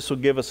verses, and this will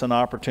give us an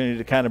opportunity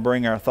to kind of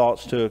bring our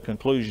thoughts to a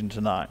conclusion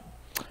tonight.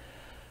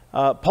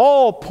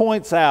 Paul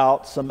points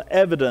out some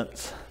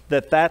evidence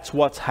that that's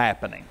what's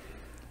happening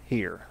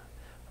here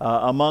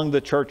among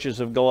the churches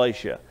of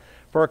Galatia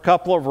for a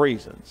couple of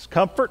reasons.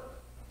 Comfort,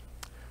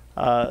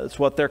 it's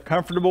what they're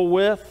comfortable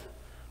with,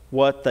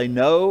 what they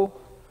know.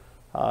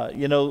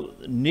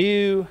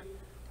 New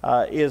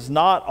is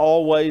not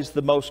always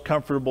the most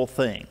comfortable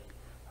thing.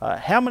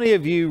 How many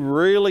of you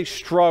really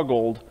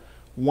struggled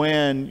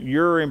when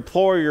your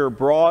employer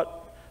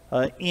brought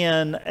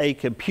in a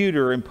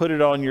computer and put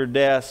it on your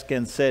desk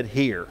and said,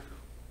 here?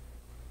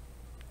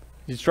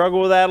 You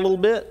struggle with that a little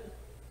bit?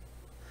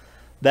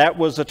 That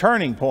was a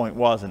turning point,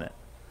 wasn't it?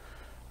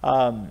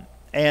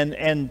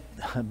 And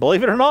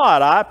believe it or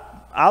not,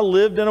 I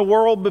lived in a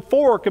world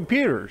before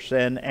computers,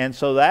 and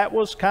so that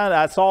was kind of,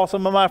 I saw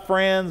some of my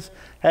friends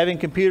having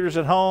computers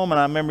at home, and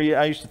I remember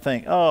I used to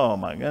think, oh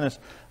my goodness,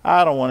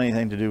 I don't want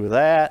anything to do with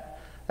that.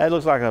 That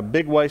looks like a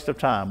big waste of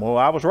time. Well,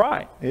 I was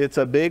right. It's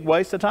a big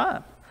waste of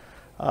time.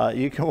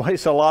 You can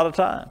waste a lot of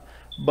time,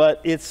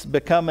 but it's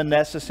become a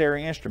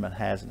necessary instrument,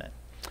 hasn't it?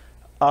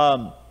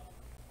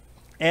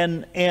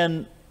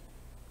 And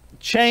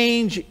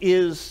change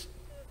is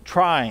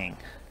trying.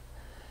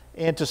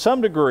 And to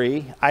some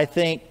degree, I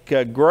think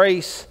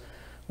grace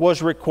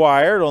was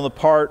required on the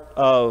part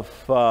of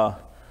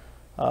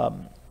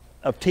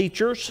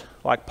teachers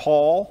like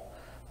Paul.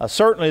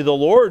 Certainly the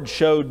Lord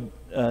showed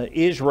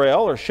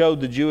Israel, or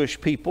showed the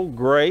Jewish people,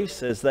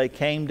 grace as they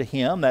came to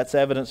Him. That's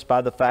evidenced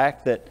by the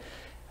fact that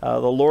the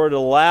Lord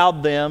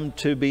allowed them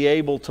to be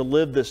able to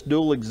live this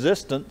dual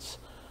existence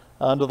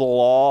under the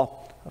law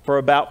for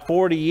about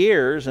 40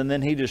 years, and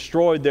then He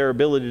destroyed their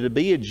ability to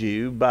be a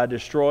Jew by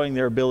destroying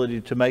their ability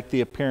to make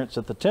the appearance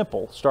at the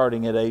temple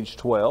starting at age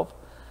 12.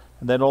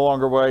 And they no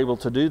longer were able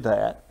to do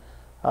that,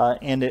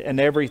 and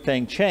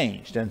everything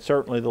changed. And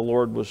certainly the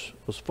Lord was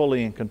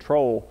fully in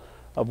control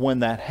of when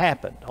that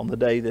happened, on the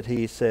day that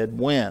He said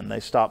when. They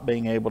stopped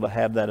being able to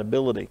have that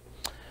ability.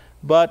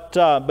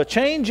 But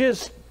change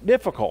is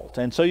difficult,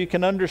 and so you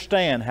can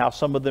understand how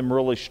some of them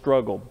really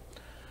struggled.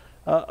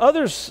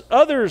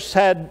 Others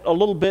had a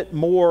little bit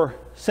more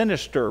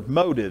sinister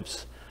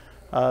motives.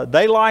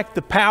 They liked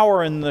the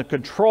power and the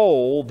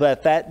control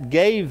that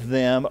gave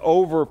them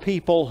over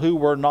people who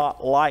were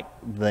not like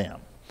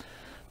them.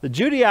 The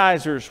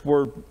Judaizers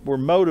were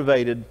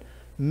motivated.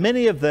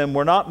 Many of them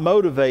were not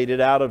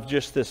motivated out of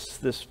just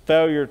this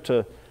failure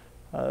to,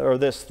 or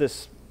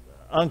this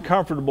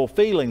uncomfortable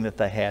feeling that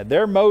they had.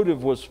 Their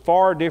motive was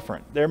far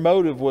different. Their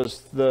motive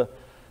was the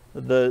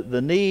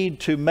need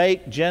to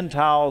make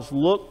Gentiles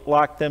look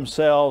like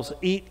themselves,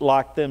 eat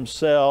like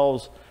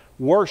themselves,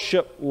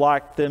 worship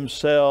like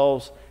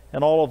themselves,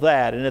 and all of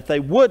that. And if they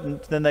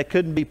wouldn't, then they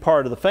couldn't be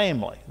part of the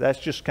family. That's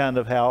just kind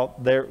of how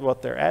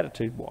what their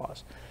attitude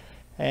was.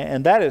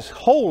 And that is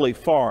wholly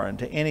foreign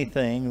to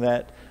anything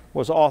that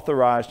was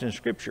authorized in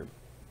Scripture.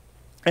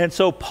 And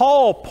so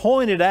Paul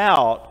pointed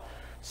out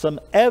some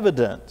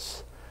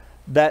evidence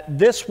that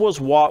this was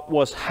what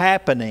was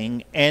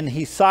happening, and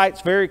he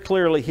cites very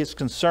clearly his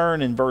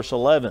concern in verse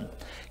 11.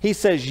 He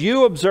says,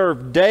 you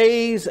observe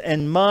days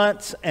and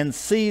months and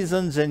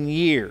seasons and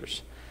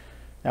years.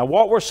 Now,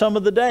 what were some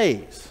of the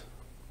days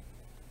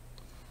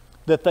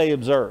that they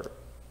observed?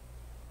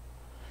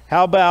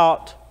 How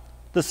about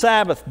the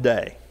Sabbath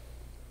day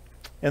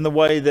in the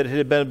way that it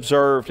had been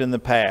observed in the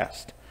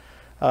past?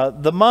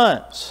 The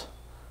months,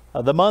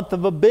 the month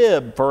of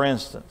Abib, for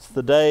instance,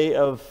 the day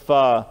of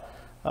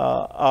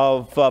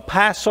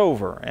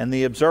Passover and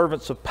the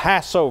observance of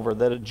Passover,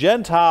 that a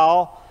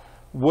Gentile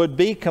would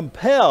be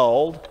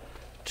compelled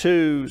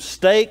to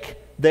stake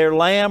their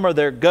lamb or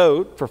their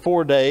goat for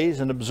 4 days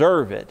and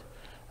observe it,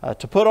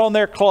 to put on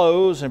their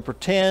clothes and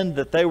pretend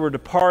that they were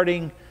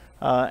departing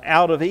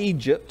out of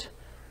Egypt,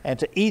 and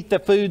to eat the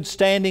food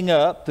standing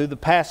up through the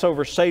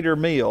Passover Seder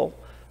meal,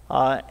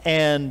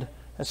 and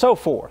so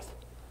forth.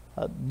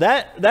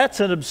 That's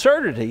an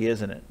absurdity,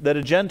 isn't it? That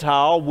a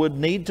Gentile would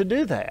need to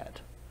do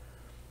that.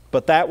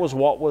 But that was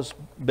what was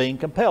being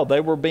compelled. They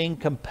were being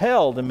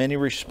compelled in many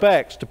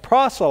respects to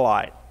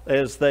proselyte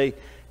as they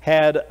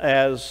had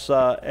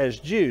as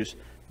Jews.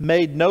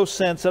 Made no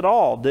sense at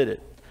all, did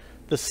it?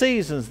 The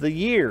seasons, the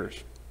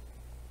years,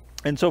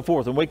 and so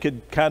forth. And we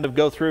could kind of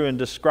go through and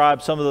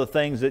describe some of the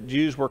things that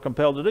Jews were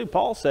compelled to do.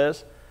 Paul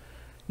says,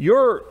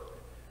 you're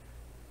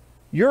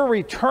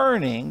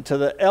returning to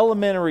the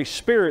elementary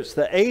spirits,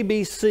 the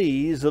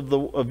ABCs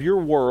of your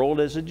world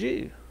as a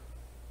Jew.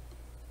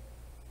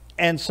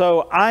 And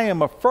so I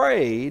am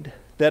afraid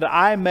that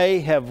I may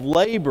have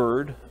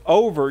labored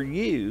over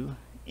you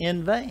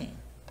in vain.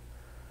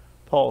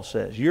 Paul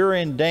says, you're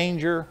in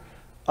danger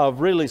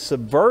of really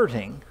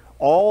subverting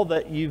all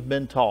that you've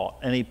been taught.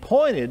 And he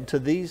pointed to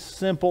these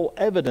simple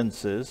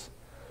evidences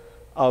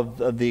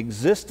of the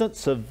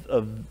existence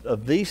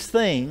of these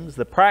things,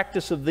 the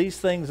practice of these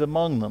things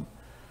among them,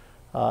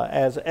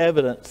 as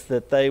evidence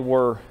that they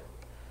were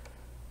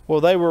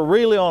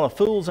really on a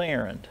fool's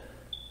errand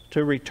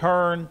to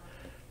return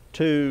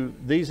to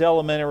these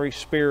elementary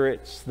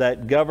spirits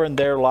that governed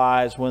their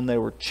lives when they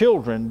were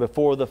children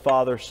before the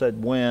Father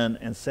said when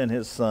and sent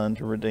His Son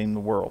to redeem the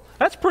world.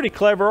 That's a pretty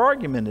clever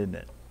argument, isn't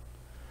it?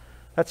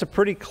 That's a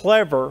pretty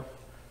clever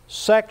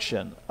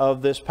section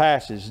of this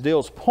passage. It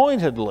deals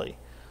pointedly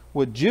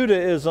with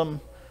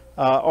Judaism,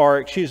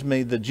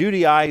 the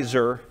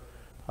Judaizer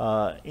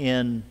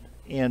in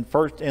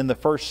the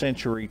first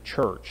century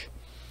church.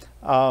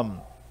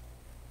 Now,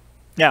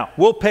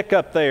 we'll pick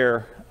up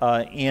there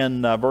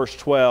in verse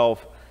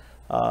 12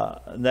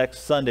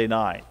 next Sunday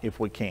night if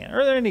we can.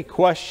 Are there any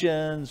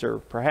questions or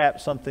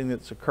perhaps something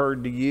that's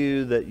occurred to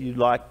you that you'd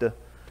like to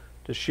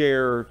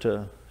share or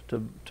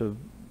to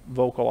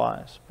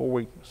vocalize before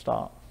we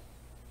stop?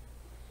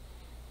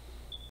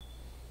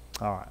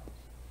 All right.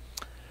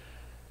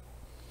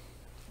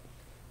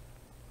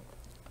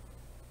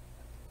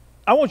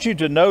 I want you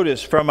to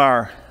notice from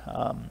our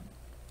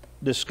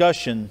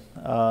discussion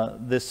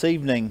this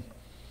evening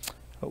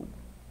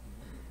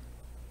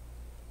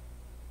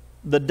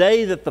the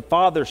day that the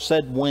Father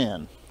said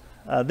when.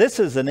 This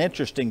is an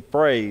interesting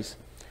phrase.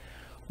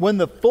 When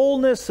the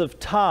fullness of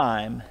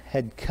time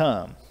had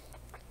come.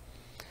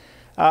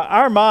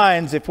 Our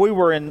minds, if we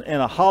were in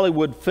a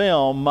Hollywood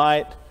film,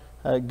 might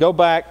go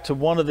back to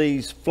one of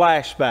these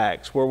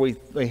flashbacks where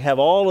we have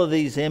all of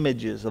these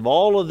images of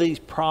all of these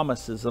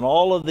promises and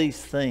all of these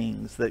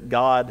things that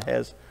God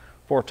has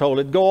foretold.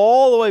 It'd go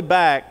all the way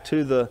back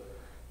to the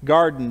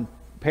garden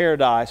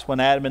paradise when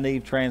Adam and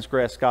Eve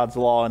transgressed God's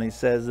law, and He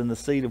says, in the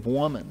seed of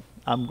woman,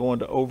 I'm going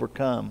to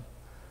overcome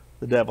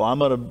the devil. I'm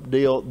going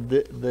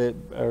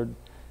to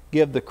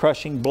give the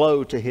crushing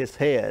blow to his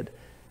head.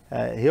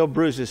 He'll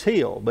bruise his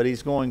heel, but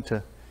he's going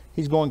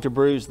to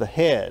bruise the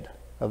head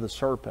of the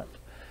serpent.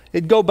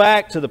 It'd go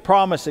back to the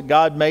promise that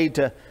God made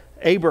to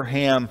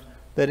Abraham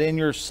that in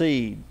your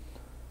seed,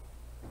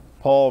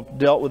 Paul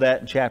dealt with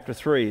that in chapter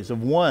 3, is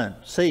of one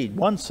seed,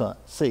 one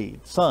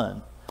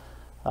son.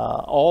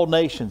 All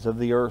nations of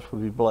the earth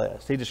would be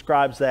blessed. He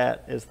describes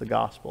that as the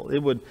gospel. It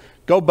would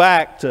go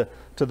back to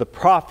the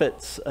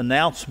prophet's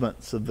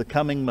announcements of the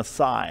coming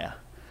Messiah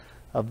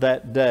of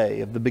that day,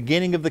 of the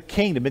beginning of the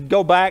kingdom. It'd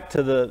go back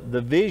to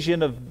the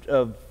vision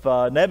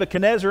of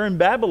Nebuchadnezzar in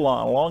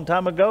Babylon a long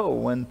time ago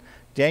when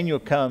Daniel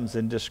comes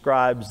and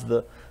describes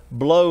the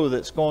blow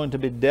that's going to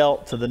be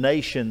dealt to the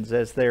nations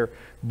as they're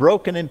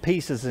broken in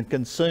pieces and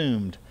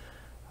consumed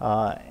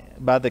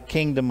by the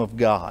kingdom of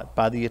God,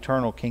 by the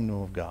eternal kingdom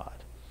of God.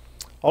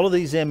 All of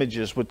these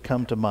images would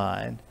come to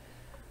mind.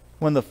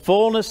 When the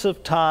fullness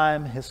of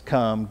time has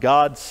come,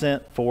 God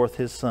sent forth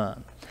His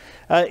Son.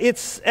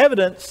 It's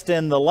evidenced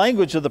in the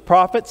language of the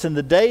prophets in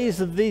the days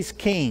of these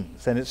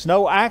kings. And it's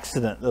no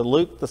accident that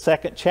Luke, the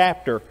 2nd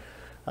chapter,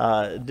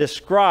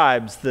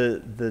 describes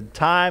the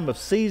time of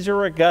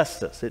Caesar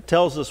Augustus. It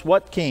tells us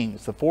what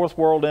kings, the Fourth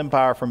World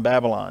Empire from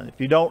Babylon.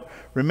 If you don't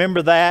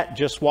remember that,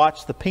 just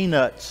watch the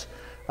Peanuts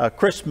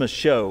Christmas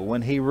show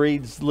when he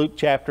reads Luke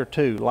chapter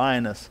 2.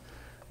 Linus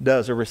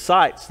does or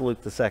recites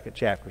Luke the 2nd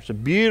chapter. It's a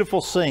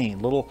beautiful scene,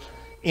 little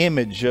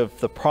image of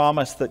the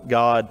promise that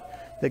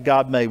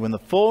God made. When the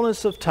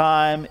fullness of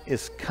time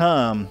is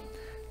come,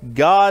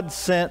 God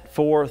sent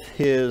forth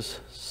His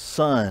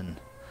Son,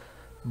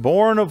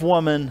 born of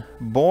woman,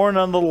 born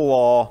under the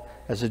law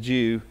as a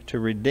Jew, to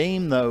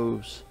redeem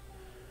those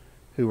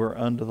who were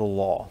under the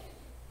law.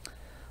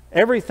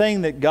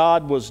 Everything that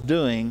God was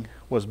doing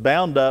was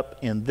bound up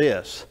in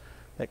this,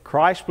 that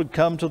Christ would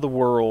come to the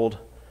world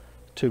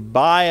to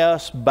buy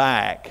us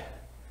back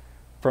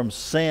from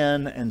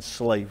sin and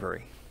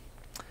slavery.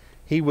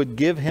 He would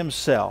give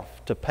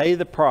Himself to pay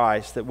the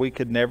price that we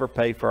could never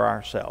pay for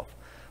ourselves,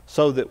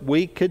 so that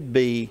we could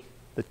be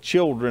the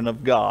children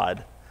of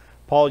God.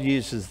 Paul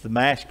uses the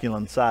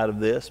masculine side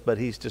of this, but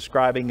he's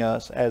describing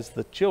us as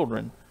the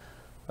children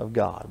of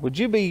God. Would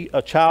you be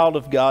a child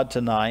of God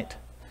tonight?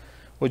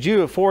 Would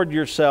you afford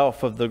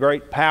yourself of the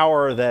great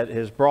power that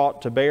is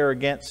brought to bear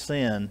against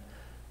sin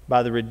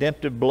by the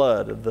redemptive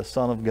blood of the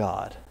Son of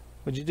God?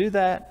 Would you do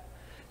that?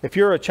 If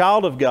you're a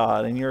child of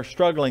God and you're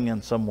struggling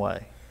in some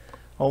way,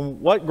 on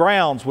what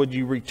grounds would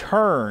you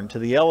return to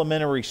the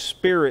elementary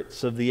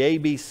spirits of the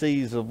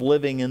ABCs of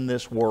living in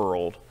this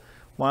world?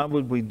 Why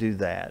would we do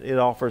that? It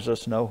offers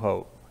us no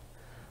hope.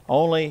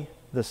 Only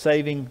the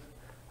saving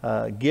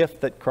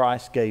gift that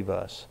Christ gave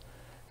us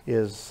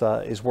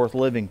is worth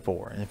living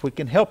for. And if we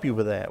can help you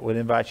with that, we'd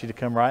invite you to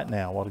come right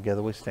now while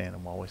together we stand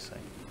and while we sing.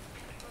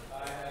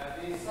 I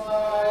have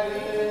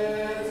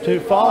decided To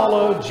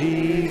follow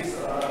Jesus.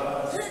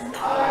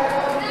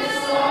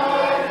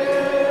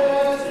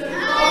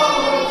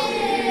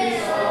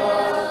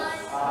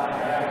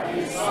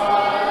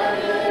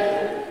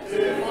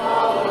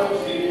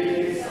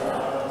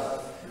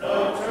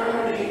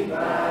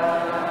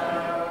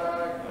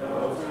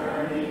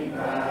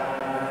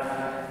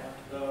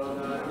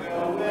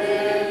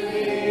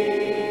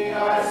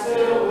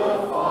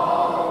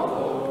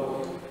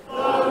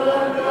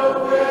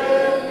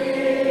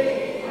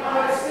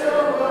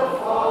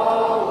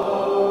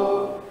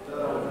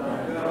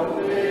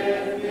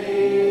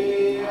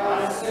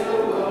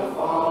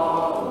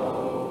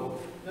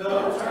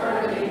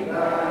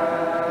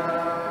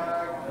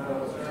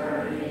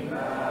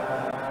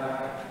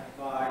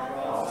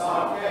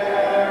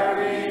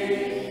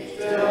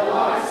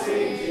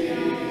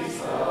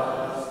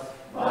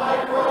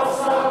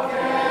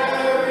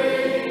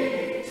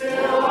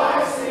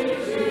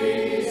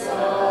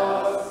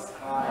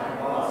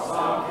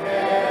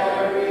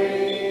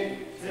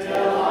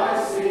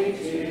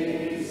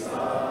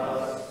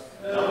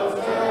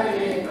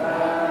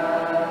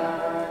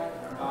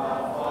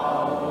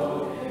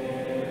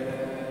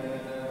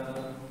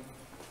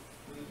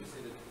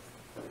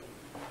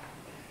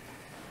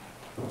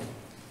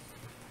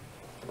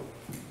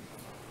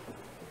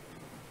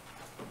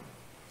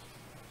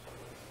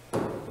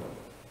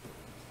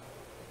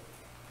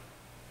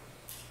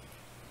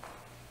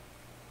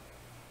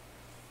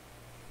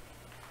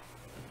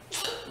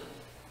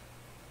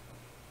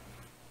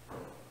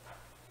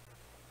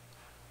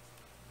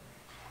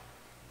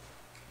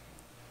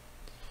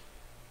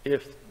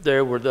 If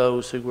there were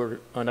those who were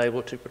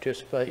unable to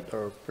participate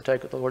or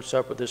partake of the Lord's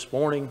Supper this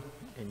morning,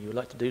 and you would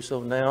like to do so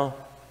now,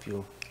 if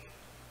you'll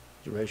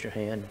raise your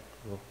hand.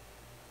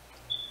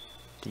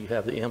 Do you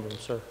have the emblem,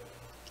 sir?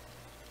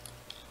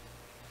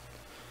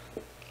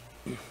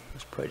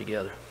 Let's pray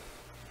together.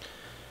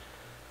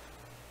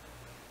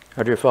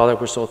 Our dear Father,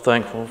 we're so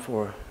thankful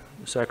for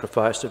the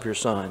sacrifice of your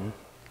Son,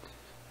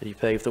 that he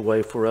paved the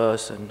way for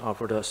us and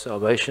offered us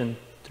salvation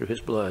through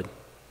his blood.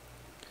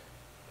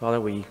 Father,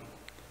 we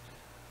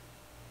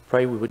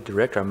pray we would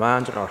direct our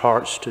minds and our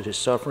hearts to his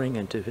suffering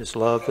and to his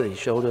love that he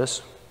showed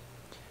us.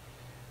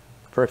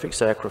 Perfect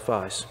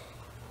sacrifice,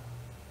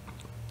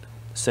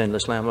 the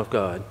sinless Lamb of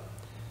God.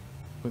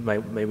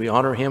 May we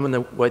honor him in the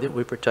way that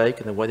we partake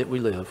and the way that we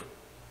live.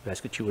 We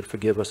ask that you would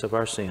forgive us of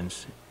our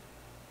sins.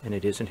 And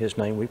it is in his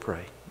name we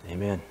pray.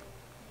 Amen.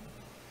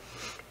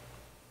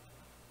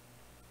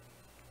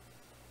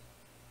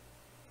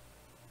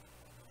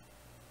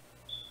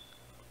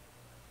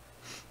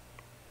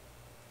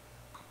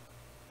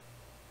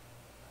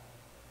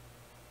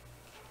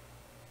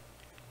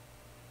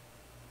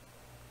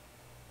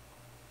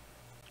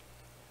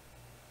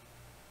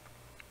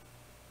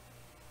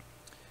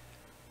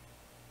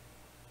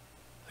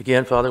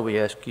 Again, Father, we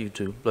ask you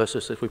to bless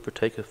us as we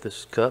partake of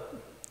this cup,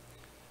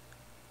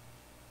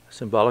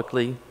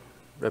 symbolically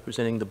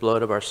representing the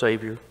blood of our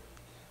Savior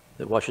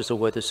that washes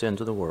away the sins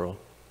of the world,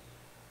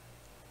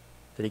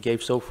 that he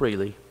gave so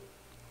freely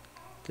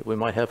that we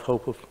might have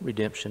hope of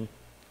redemption.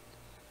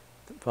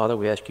 Father,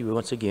 we ask you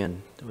once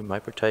again that we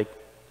might partake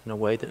in a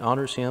way that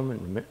honors him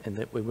and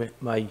that we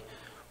may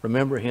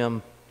remember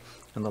him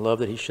and the love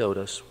that he showed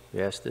us.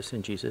 We ask this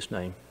in Jesus'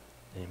 name.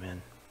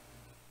 Amen.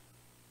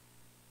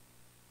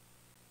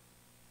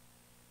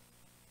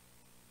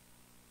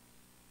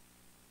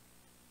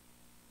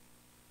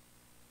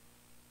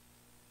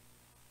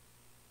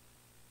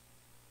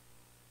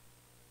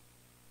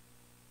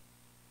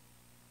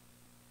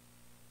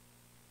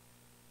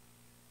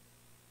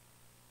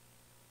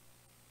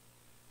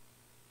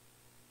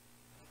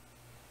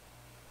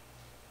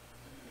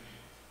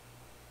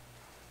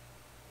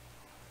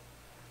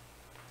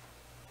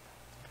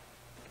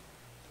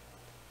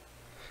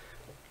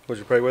 Would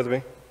you pray with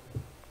me?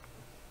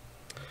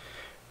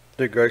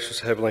 Dear gracious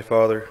Heavenly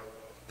Father,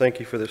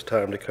 thank you for this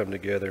time to come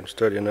together and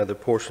study another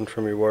portion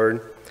from your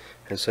word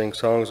and sing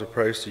songs of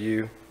praise to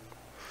you.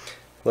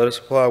 Let us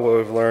apply what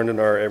we've learned in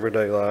our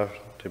everyday life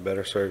to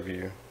better serve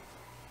you.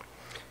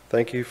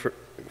 Thank you,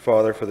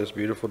 Father, for this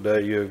beautiful day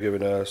you have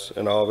given us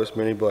and all of its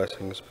many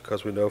blessings,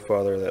 because we know,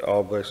 Father, that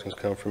all blessings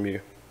come from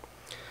you.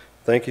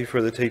 Thank you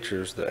for the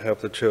teachers that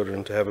help the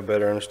children to have a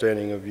better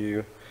understanding of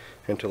you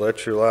and to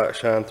let your light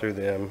shine through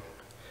them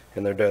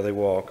in their daily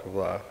walk of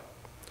life.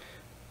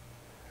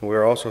 And we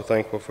are also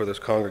thankful for this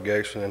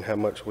congregation and how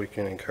much we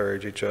can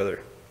encourage each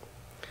other.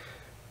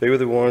 Be with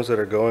the ones that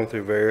are going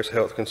through various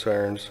health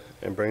concerns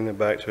and bring them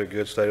back to a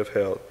good state of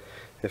health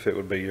if it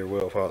would be your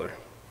will, Father.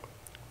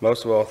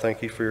 Most of all,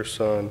 thank you for your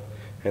Son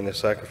and the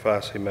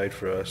sacrifice he made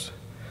for us.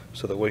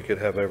 so that we could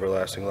have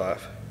everlasting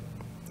life.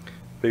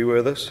 Be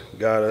with us,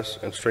 guide us,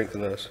 and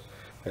strengthen us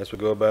as we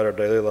go about our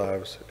daily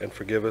lives, and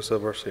forgive us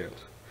of our sins.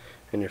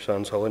 In your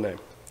Son's holy name,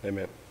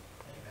 amen.